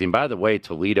recommend teasing. By the way,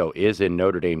 Toledo is in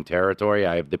Notre Dame territory.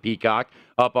 I have the Peacock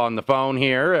up on the phone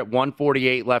here at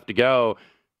 1:48 left to go.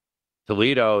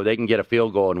 Toledo, they can get a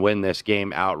field goal and win this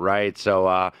game outright.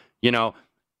 So,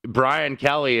 Brian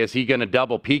Kelly, is he going to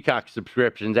double Peacock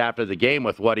subscriptions after the game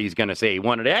with what he's going to say? He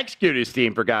wanted to execute his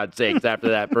team, for God's sakes, after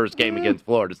that first game against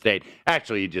Florida State.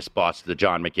 Actually, he just bossed the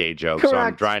John McKay joke, so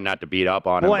I'm trying not to beat up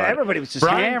on him. Boy, everybody was just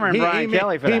hammering Brian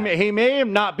Kelly for that. He may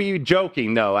not be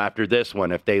joking, though, after this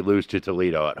one if they lose to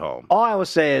Toledo at home. All I will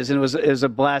say is, and it was a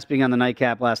blast being on the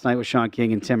nightcap last night with Sean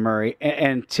King and Tim Murray.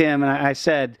 And Tim, and I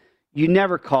said, you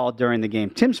never called during the game.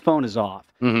 Tim's phone is off.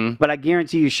 But I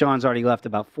guarantee you Sean's already left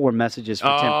about 4 messages for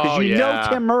Tim. Because you know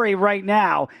Tim Murray right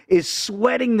now is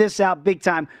sweating this out big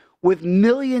time with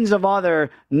millions of other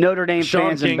Notre Dame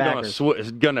fans and backers. Sean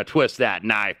King going to twist that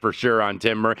knife for sure on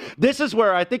Tim Murray. This is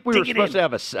where I think we were supposed to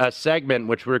have a segment,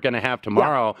 which we're going to have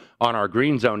tomorrow on our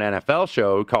Green Zone NFL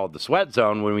show called the Sweat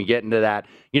Zone, when we get into that,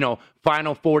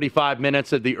 final 45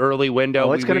 minutes of the early window.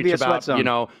 Oh, it's going to be a sweat zone.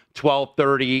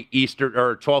 12:30 Eastern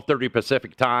or 12:30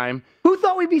 Pacific time. Who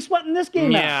thought we'd be sweating this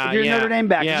game out if you're Notre Dame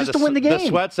back? Just to win the game. The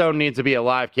Sweat Zone needs to be a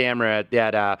live camera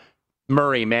at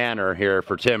Murray Manor here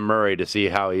for Tim Murray to see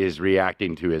how he is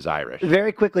reacting to his Irish.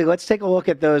 Very quickly, let's take a look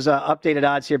at those updated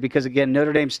odds here, because, again,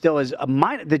 Notre Dame still is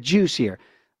the juice here.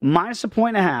 Minus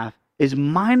 1.5 is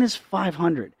minus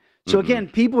 500. So, again,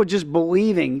 people are just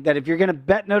believing that if you're going to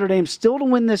bet Notre Dame still to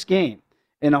win this game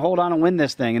and to hold on and win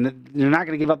this thing, and they're not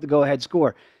going to give up the go-ahead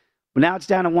score. But now it's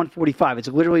down to 145. It's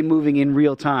literally moving in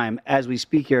real time as we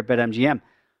speak here at BetMGM.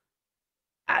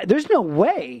 There's no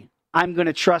way I'm going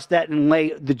to trust that and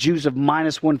lay the juice of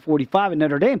minus 145 in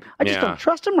Notre Dame. I just don't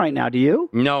trust them right now. Do you?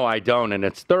 No, I don't. And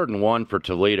it's 3rd and 1 for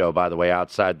Toledo, by the way,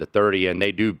 outside the 30. And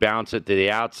they do bounce it to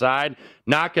the outside.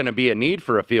 Not going to be a need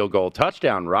for a field goal.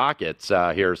 Touchdown Rockets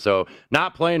here. So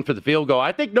not playing for the field goal.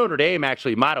 I think Notre Dame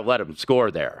actually might have let them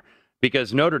score there,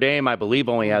 because Notre Dame, I believe,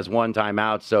 only has 1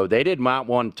 timeout. So they did not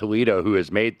want Toledo, who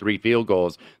has made 3 field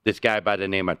goals. This guy by the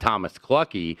name of Thomas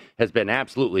Clucky has been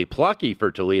absolutely plucky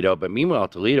for Toledo. But meanwhile,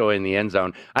 Toledo in the end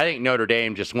zone. I think Notre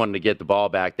Dame just wanted to get the ball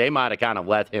back. They might have kind of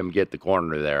let him get the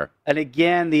corner there. And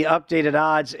again, the updated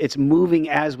odds, it's moving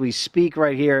as we speak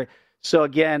right here. So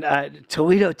again,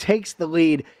 Toledo takes the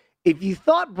lead. If you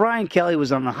thought Brian Kelly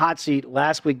was on the hot seat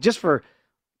last week, just for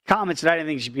comments that I didn't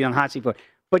think he should be on the hot seat for,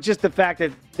 but just the fact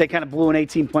that they kind of blew an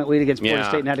 18-point lead against Florida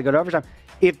State and had to go to overtime.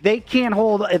 If they can't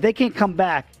come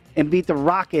back and beat the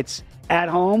Rockets at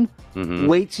home,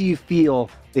 wait till you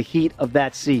feel the heat of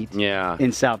that seat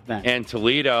in South Bend. And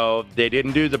Toledo, they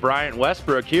didn't do the Bryant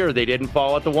Westbrook here. They didn't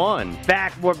fall at the 1.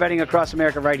 Back, more betting across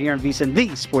America right here on VSiN,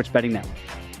 the Sports Betting Network.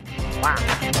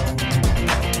 Wow.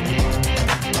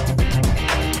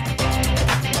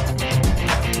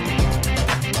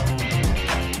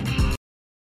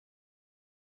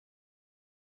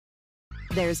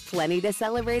 There's plenty to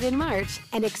celebrate in March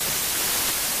and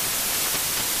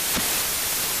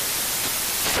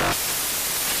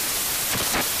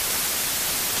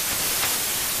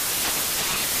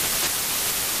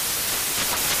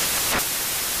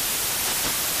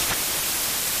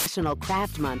National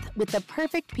Craft Month with the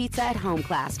perfect pizza at home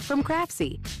class from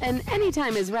Craftsy. And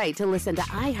anytime is right to listen to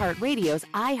iHeartRadio's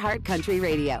iHeartCountry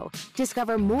Radio.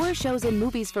 Discover more shows and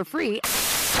movies for free.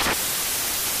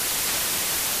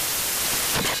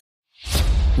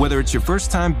 Whether it's your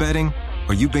first time betting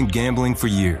or you've been gambling for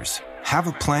years, have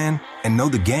a plan and know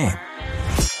the game.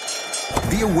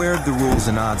 Be aware of the rules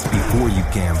and odds before you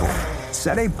gamble.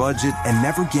 Set a budget and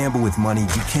never gamble with money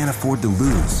you can't afford to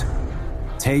lose.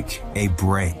 Take a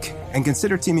break and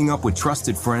consider teaming up with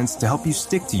trusted friends to help you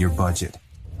stick to your budget.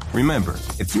 Remember,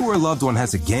 if you or a loved one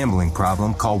has a gambling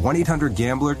problem, call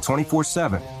 1-800-GAMBLER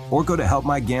 24/7 or go to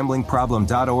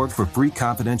helpmygamblingproblem.org for free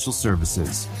confidential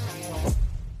services.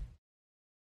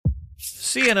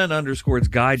 CNN_'s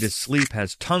Guide to Sleep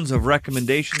has tons of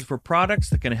recommendations for products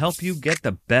that can help you get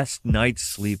the best night's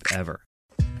sleep ever.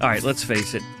 All right, let's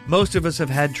face it, most of us have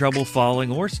had trouble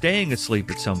falling or staying asleep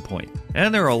at some point,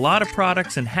 and there are a lot of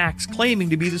products and hacks claiming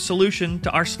to be the solution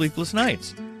to our sleepless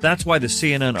nights. That's why the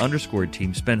CNN_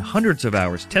 team spend hundreds of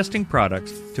hours testing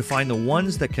products to find the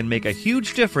ones that can make a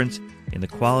huge difference in the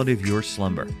quality of your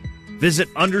slumber. Visit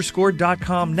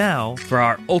underscore.com now for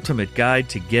our ultimate guide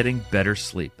to getting better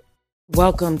sleep.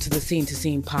 Welcome to the Scene to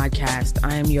Scene podcast.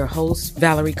 I am your host,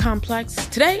 Valerie Complex.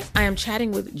 Today, I am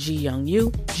chatting with Ji Young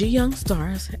Yoo. Ji Young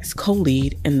stars as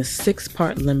co-lead in the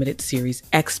 6-part limited series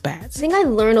Expats. I think I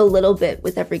learn a little bit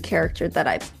with every character that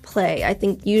I play. I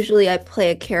think usually I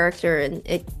play a character and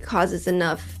it causes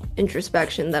enough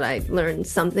introspection that I learn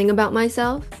something about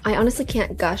myself. I honestly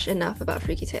can't gush enough about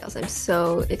Freaky Tales. I'm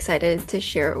so excited to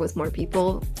share it with more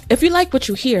people. If you like what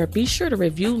you hear, be sure to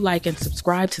review, like, and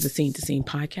subscribe to the Scene to Scene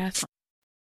podcast.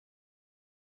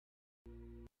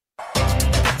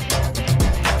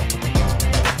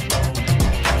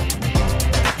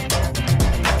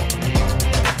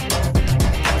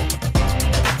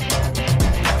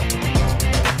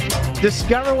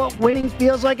 Discover what winning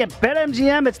feels like at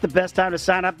BetMGM. It's the best time to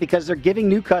sign up because they're giving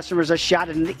new customers a shot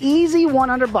at an easy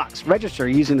 $100. Register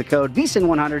using the code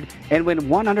VSIN100 and win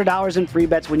 $100 in free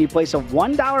bets when you place a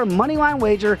 $1 moneyline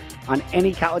wager on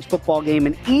any college football game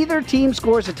and either team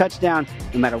scores a touchdown,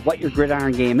 no matter what your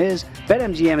gridiron game is.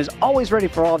 BetMGM is always ready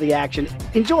for all the action.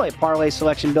 Enjoy parlay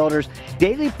selection builders,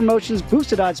 daily promotions,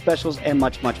 boosted odds specials, and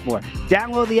much, much more.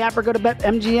 Download the app or go to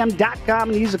BetMGM.com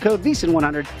and use the code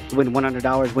VSIN100 to win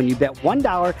 $100 when you bet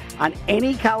 $1 on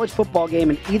any college football game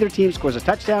and either team scores a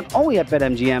touchdown, only at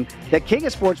BetMGM, the king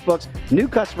of sportsbooks. New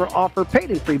customer offer, paid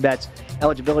in free bets.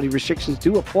 Eligibility restrictions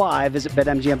do apply. Visit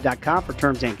BetMGM.com for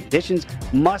terms and conditions.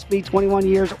 Must be 21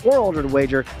 years or older to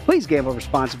wager. Please gamble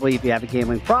responsibly. If you have a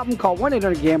gambling problem, call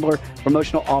 1-800-GAMBLER.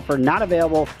 Promotional offer not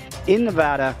available in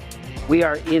Nevada. We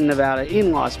are in Nevada,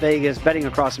 in Las Vegas, betting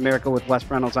across America with Wes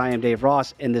Reynolds. I am Dave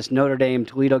Ross, and this Notre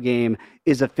Dame-Toledo game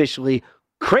is officially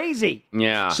crazy.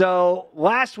 Yeah. So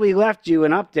last we left you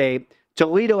an update.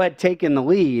 Toledo had taken the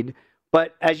lead,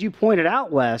 but as you pointed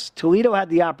out, Wes, Toledo had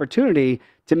the opportunity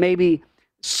to maybe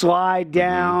slide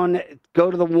down,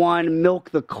 go to the one, milk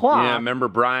the clock. Yeah, remember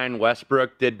Brian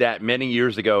Westbrook did that many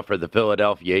years ago for the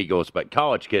Philadelphia Eagles, but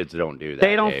college kids don't do that.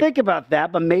 They don't think about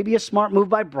that, but maybe a smart move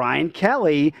by Brian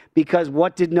Kelly, because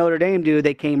what did Notre Dame do?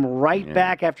 They came right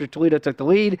back after Toledo took the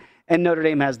lead, and Notre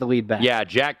Dame has the lead back. Yeah,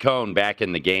 Jack Cohn back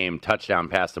in the game, touchdown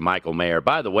pass to Michael Mayer.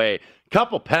 By the way,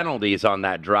 couple penalties on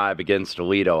that drive against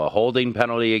Toledo, a holding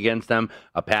penalty against them,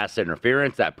 a pass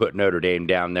interference that put Notre Dame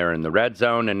down there in the red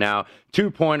zone, and now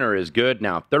two-pointer is good,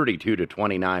 now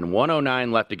 32-29,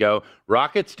 109 left to go.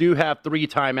 Rockets do have 3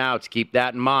 timeouts, keep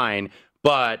that in mind,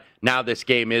 but now this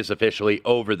game is officially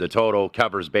over the total,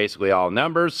 covers basically all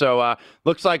numbers, so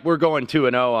looks like we're going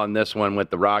 2-0 on this one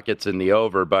with the Rockets in the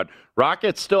over, but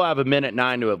Rockets still have a minute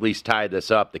 9 to at least tie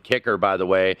this up. The kicker, by the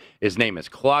way, his name is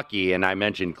Clucky, and I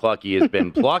mentioned Clucky has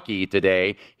been plucky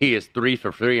today. He is 3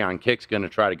 for 3 on kicks, going to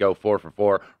try to go 4 for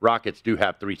 4. Rockets do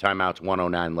have 3 timeouts,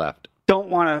 109 left. Don't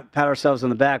want to pat ourselves on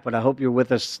the back, but I hope you're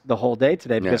with us the whole day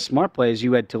today, because smart plays,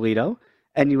 you had Toledo,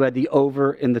 and you had the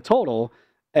over in the total,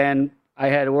 and I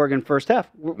had Oregon first half.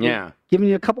 We're giving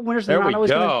you a couple winners. There we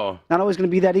go. Not always going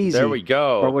to be that easy. There we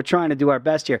go. But we're trying to do our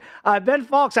best here. Ben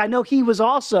Fawkes, I know he was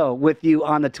also with you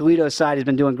on the Toledo side. He's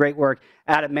been doing great work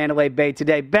out at Mandalay Bay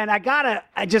today. Ben,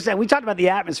 we talked about the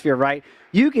atmosphere, right?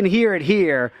 You can hear it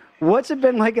here. What's it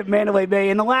been like at Mandalay Bay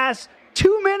in the last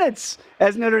 2 minutes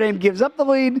as Notre Dame gives up the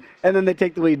lead and then they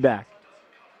take the lead back?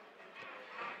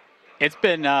 It's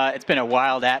been a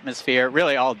wild atmosphere,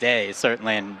 really all day,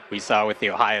 certainly, and we saw with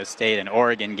the Ohio State and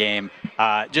Oregon game,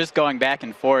 just going back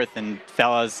and forth. And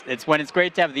fellas, it's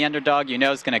great to have the underdog you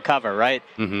know is going to cover, right?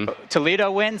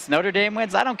 Toledo wins, Notre Dame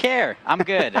wins, I don't care. I'm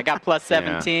good. I got plus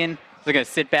 17. So going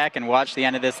to sit back and watch the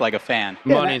end of this like a fan.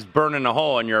 Money's burning a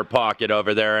hole in your pocket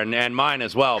over there, and mine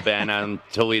as well, Ben, on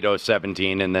Toledo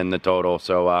 17 and then the total.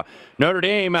 So Notre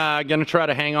Dame going to try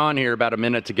to hang on here, about a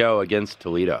minute to go against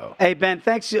Toledo. Hey, Ben,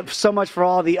 thanks so much for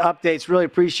all the updates. Really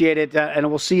appreciate it. And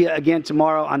we'll see you again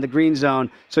tomorrow on the Green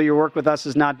Zone. So your work with us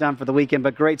is not done for the weekend,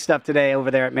 but great stuff today over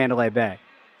there at Mandalay Bay.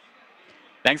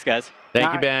 Thanks, guys.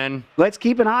 Thank you, Ben. Let's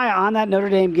keep an eye on that Notre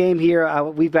Dame game here.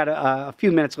 We've got a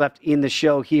few minutes left in the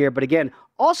show here. But again,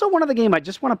 also one of the game I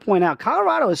just want to point out,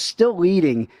 Colorado is still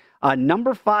leading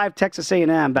number 5 Texas A&M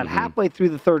about halfway through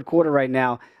the third quarter right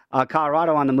now.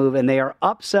 Colorado on the move, and they are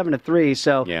up 7-3.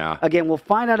 So, yeah. Again, we'll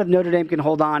find out if Notre Dame can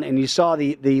hold on. And you saw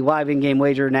the live in-game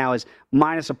wager now is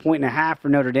minus 1.5 for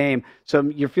Notre Dame. So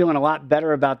you're feeling a lot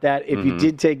better about that if you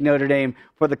did take Notre Dame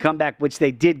for the comeback, which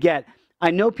they did get. I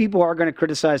know people are going to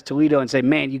criticize Toledo and say,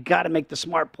 man, you got to make the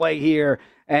smart play here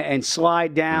and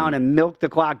slide down and milk the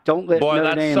clock. Don't let Notre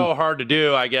that's Dame. So hard to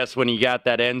do, I guess, when you got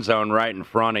that end zone right in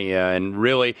front of you.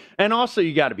 And also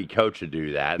you got to be coached to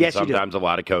do that. Yes, and sometimes a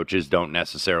lot of coaches don't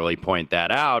necessarily point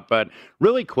that out. But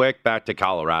really quick, back to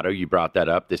Colorado. You brought that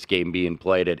up. This game being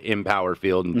played at Empower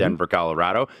Field in Denver,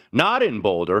 Colorado. Not in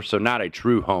Boulder, so not a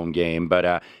true home game.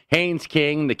 But Haynes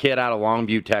King, the kid out of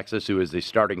Longview, Texas, who is the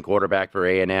starting quarterback for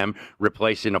A&M,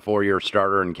 replacing a 4-year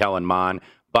starter in Kellen Mond.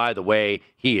 By the way,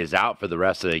 he is out for the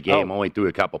rest of the game, only threw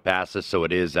a couple passes, so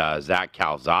it is Zach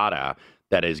Calzada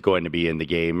that is going to be in the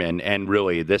game. And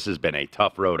really, this has been a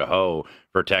tough road to hoe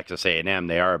for Texas A&M.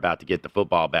 They are about to get the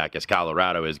football back as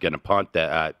Colorado is going to punt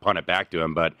it back to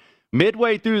him. But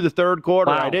midway through the third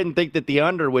quarter, I didn't think that the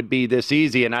under would be this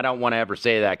easy, and I don't want to ever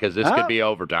say that because this could be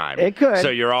overtime. It could. So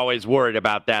you're always worried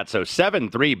about that. So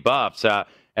 7-3 Buffs.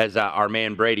 As our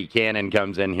man Brady Cannon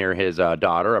comes in here, his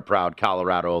daughter, a proud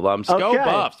Colorado alum. Go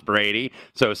Buffs, Brady.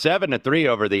 So 7-3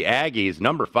 over the Aggies.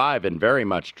 Number 5 in very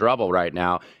much trouble right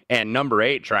now. And number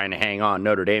 8 trying to hang on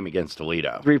Notre Dame against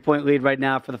Toledo. 3-point lead right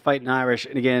now for the Fighting Irish.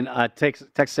 And again,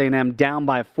 Texas A&M down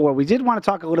by 4. We did want to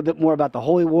talk a little bit more about the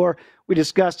Holy War. We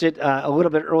discussed it a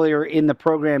little bit earlier in the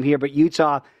program here, but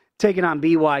Utah taking on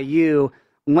BYU.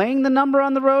 Laying the number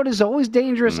on the road is always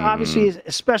dangerous, obviously,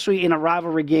 especially in a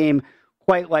rivalry game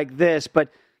quite like this, but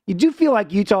you do feel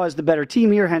like Utah is the better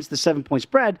team here, hence the 7-point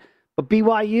spread. But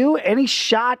BYU, any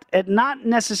shot at not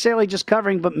necessarily just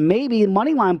covering, but maybe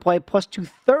money line play plus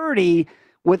 230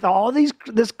 with all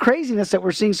this craziness that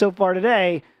we're seeing so far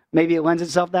today. Maybe it lends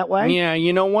itself that way? Yeah,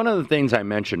 one of the things I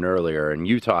mentioned earlier, and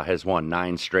Utah has won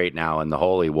 9 straight now in the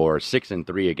Holy War,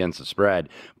 6-3 against the spread,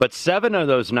 but 7 of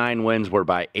those 9 wins were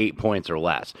by 8 points or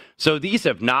less. So these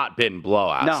have not been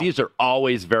blowouts. No. These are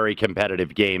always very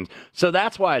competitive games. So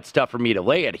that's why it's tough for me to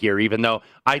lay it here, even though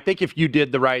I think if you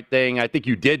did the right thing, I think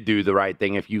you did do the right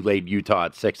thing if you laid Utah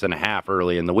at 6.5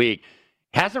 early in the week.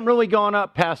 Hasn't really gone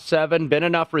up past 7, been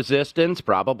enough resistance,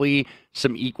 probably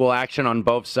some equal action on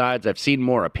both sides. I've seen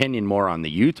more on the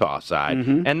Utah side,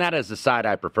 and that is the side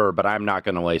I prefer, but I'm not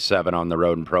going to lay 7 on the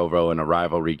road in Provo in a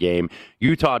rivalry game.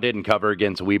 Utah didn't cover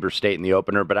against Weber State in the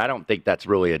opener, but I don't think that's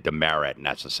really a demerit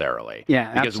necessarily.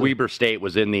 Yeah, because absolutely. Weber State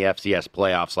was in the FCS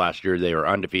playoffs last year. They were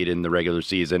undefeated in the regular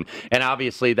season, and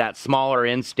obviously that smaller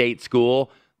in-state school,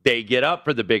 they get up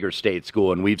for the bigger state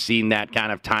school, and we've seen that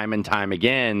kind of time and time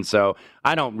again. So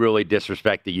I don't really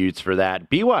disrespect the Utes for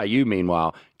that. BYU,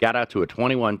 meanwhile, got out to a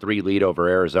 21-3 lead over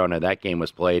Arizona. That game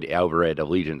was played over at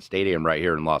Allegiant Stadium right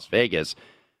here in Las Vegas.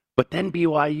 But then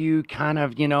BYU kind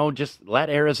of, just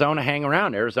let Arizona hang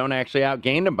around. Arizona actually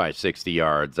outgained them by 60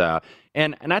 yards.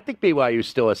 And I think BYU is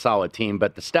still a solid team,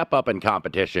 but the step up in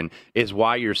competition is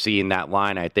why you're seeing that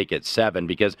line, I think, at 7,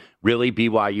 because really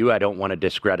BYU, I don't want to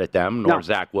discredit them, nor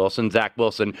Zach Wilson. Zach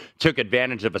Wilson took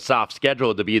advantage of a soft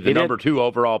schedule to be the number 2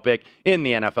 overall pick in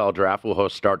the NFL draft. We'll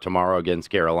start tomorrow against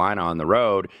Carolina on the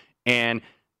road. And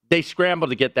they scrambled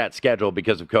to get that schedule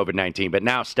because of COVID-19, but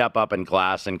now step up in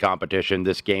class and competition.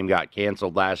 This game got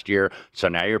canceled last year, so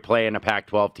now you're playing a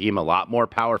Pac-12 team, a lot more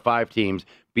Power 5 teams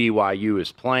BYU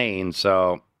is playing.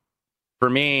 So for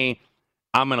me,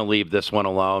 I'm going to leave this one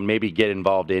alone, maybe get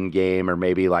involved in game or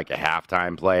maybe like a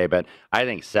halftime play, but I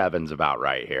think 7's about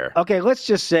right here. Okay, let's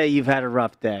just say you've had a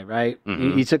rough day, right?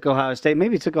 You took Ohio State.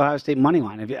 Maybe you took Ohio State money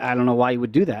line. I don't know why you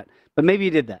would do that, but maybe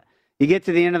you did that. You get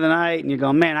to the end of the night and you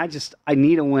go, man, I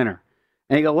need a winner.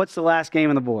 And you go, what's the last game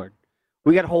on the board?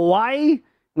 We got Hawaii,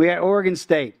 we got Oregon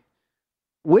State.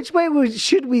 Which way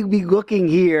should we be looking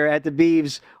here at the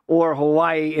Beavs or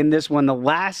Hawaii in this one? The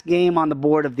last game on the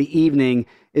board of the evening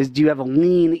is, do you have a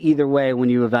lean either way when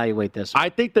you evaluate this one? I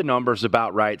think the number's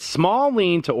about right. Small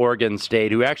lean to Oregon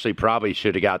State, who actually probably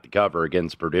should have got the cover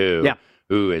against Purdue,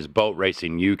 who is boat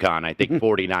racing UConn. I think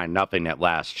 49-0 at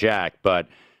last check. But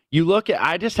you look at,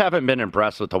 I just haven't been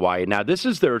impressed with Hawaii. Now, this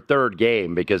is their 3rd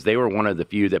game because they were one of the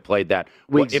few that played that.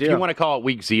 If you want to call it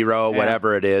week 0,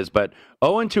 whatever it is. But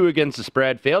 0-2 against the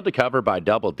spread, failed to cover by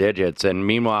double digits. And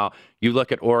meanwhile, you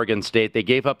look at Oregon State, they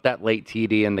gave up that late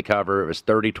TD in the cover. It was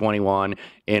 30-21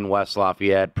 in West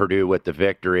Lafayette, Purdue with the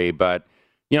victory. But,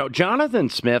 Jonathan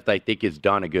Smith, I think, has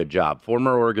done a good job.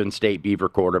 Former Oregon State Beaver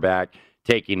quarterback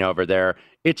taking over there.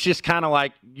 It's just kind of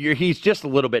like he's just a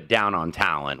little bit down on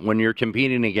talent when you're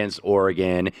competing against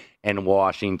Oregon and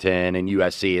Washington and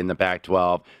USC in the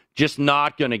Pac-12. Just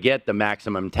not going to get the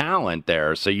maximum talent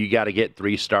there. So you got to get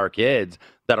 3-star kids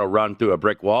that'll run through a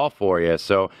brick wall for you.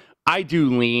 So I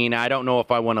do lean. I don't know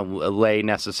if I want to lay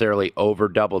necessarily over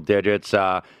double digits.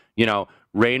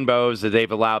 Rainbows,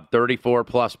 they've allowed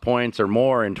 34-plus points or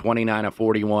more in 29 of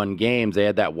 41 games. They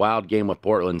had that wild game with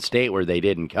Portland State where they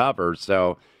didn't cover.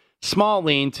 So small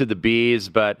lean to the Bees,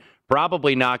 but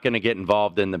probably not going to get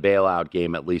involved in the bailout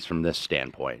game, at least from this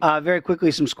standpoint. Very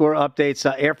quickly, some score updates.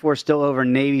 Air Force still over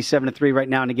Navy 7-3 right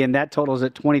now. And again, that total is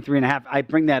at 23.5. I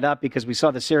bring that up because we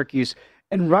saw the Syracuse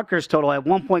and Rutgers total at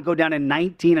one point go down to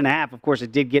 19.5. Of course,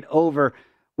 it did get over,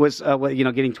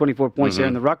 getting 24 points there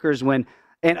in the Rutgers win.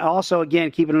 And also, again,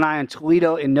 keeping an eye on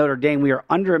Toledo and Notre Dame. We are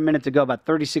under a minute to go, about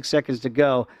 36 seconds to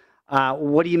go.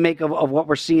 What do you make of what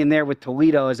we're seeing there with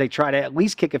Toledo as they try to at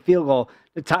least kick a field goal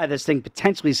to tie this thing,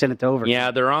 potentially send it to overtime?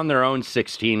 Yeah, they're on their own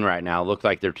 16 right now. Look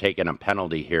like they're taking a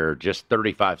penalty here. Just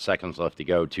 35 seconds left to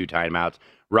go, 2 timeouts.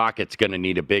 Rockets going to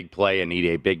need a big play and need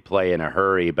a big play in a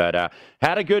hurry. But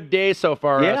had a good day so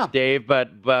far, Dave.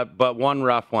 But one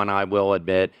rough one, I will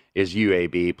admit, is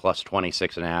UAB plus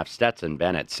 26.5. Stetson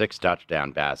Bennett, 6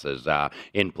 touchdown passes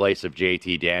in place of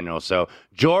JT Daniels. So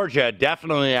Georgia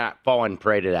definitely not falling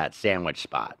prey to that sandwich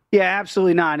spot. Yeah,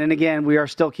 absolutely not. And again, we are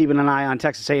still keeping an eye on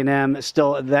Texas A&M.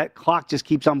 Still, that clock just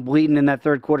keeps on bleeding in that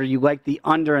third quarter. You like the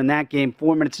under in that game.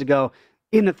 4 minutes to go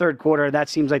in the third quarter. That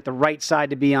seems like the right side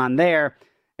to be on there.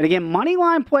 And again, money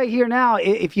line play here now,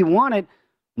 if you want it,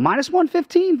 minus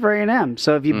 115 for A&M.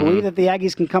 So if you believe that the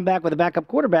Aggies can come back with a backup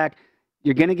quarterback,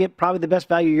 you're going to get probably the best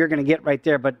value you're going to get right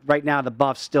there. But right now, the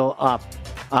Buffs still up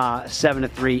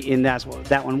 7-3 in that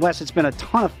one. Wes, it's been a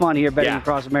ton of fun here betting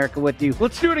across America with you.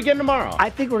 Let's do it again tomorrow. I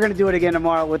think we're going to do it again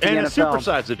tomorrow with the NFL. And a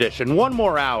supersized edition. One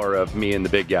more hour of me and the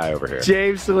big guy over here.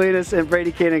 James Salinas and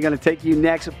Brady Kane are going to take you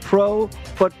next. Pro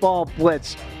Football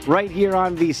Blitz right here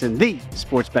on VSiN, the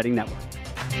Sports Betting Network.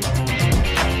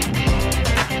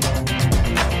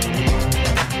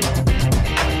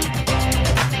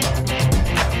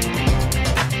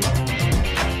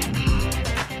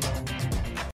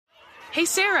 Hey,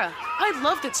 Sarah, I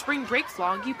love that spring break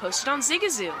vlog you posted on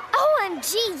Zigazoo.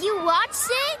 OMG, you watched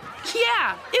it?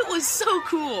 Yeah, it was so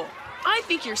cool. I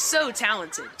think you're so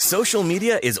talented. Social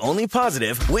media is only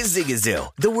positive with Zigazoo,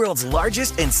 the world's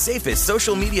largest and safest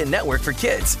social media network for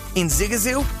kids. In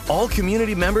Zigazoo, all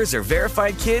community members are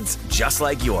verified kids just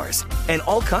like yours, and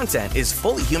all content is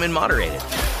fully human moderated.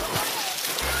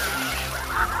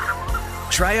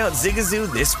 Try out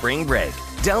Zigazoo this spring break.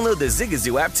 Download the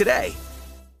Zigazoo app today.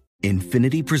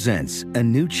 Infiniti presents a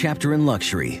new chapter in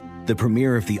luxury, the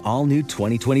premiere of the all-new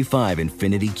 2025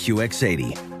 Infiniti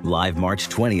QX80, live March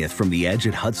 20th from the Edge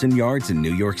at Hudson Yards in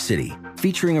New York City,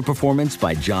 featuring a performance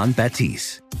by John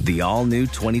Batiste. The all-new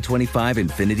 2025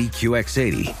 Infiniti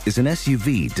QX80 is an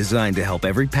SUV designed to help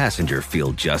every passenger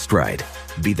feel just right.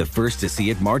 Be the first to see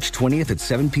it March 20th at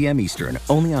 7 p.m. Eastern,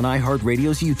 only on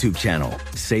iHeartRadio's YouTube channel.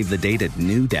 Save the date at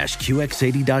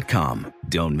new-QX80.com.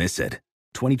 Don't miss it.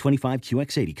 2025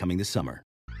 QX80 coming this summer.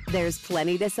 There's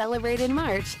plenty to celebrate in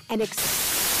March and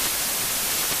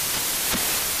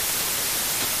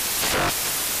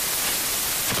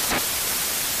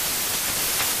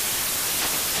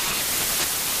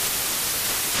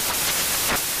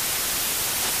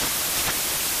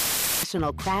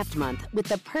National Craft Month with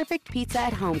the perfect pizza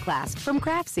at home class from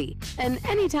Craftsy. And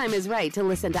anytime is right to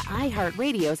listen to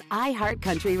iHeartRadio's iHeart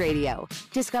Country Radio.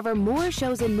 Discover more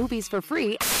shows and movies for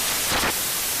free.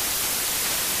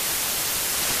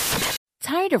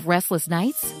 Tired of restless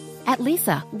nights? At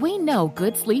Leesa, we know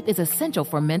good sleep is essential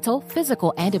for mental,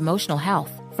 physical, and emotional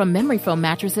health. From memory foam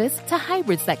mattresses to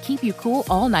hybrids that keep you cool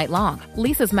all night long,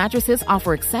 Leesa's mattresses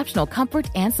offer exceptional comfort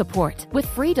and support with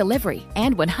free delivery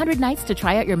and 100 nights to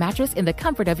try out your mattress in the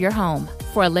comfort of your home.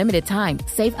 For a limited time,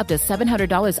 save up to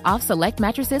 $700 off select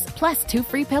mattresses plus 2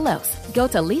 free pillows. Go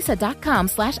to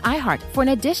leesa.com/iHeart for an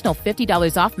additional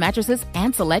 $50 off mattresses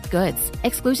and select goods.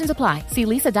 Exclusions apply. See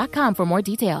leesa.com for more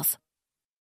details.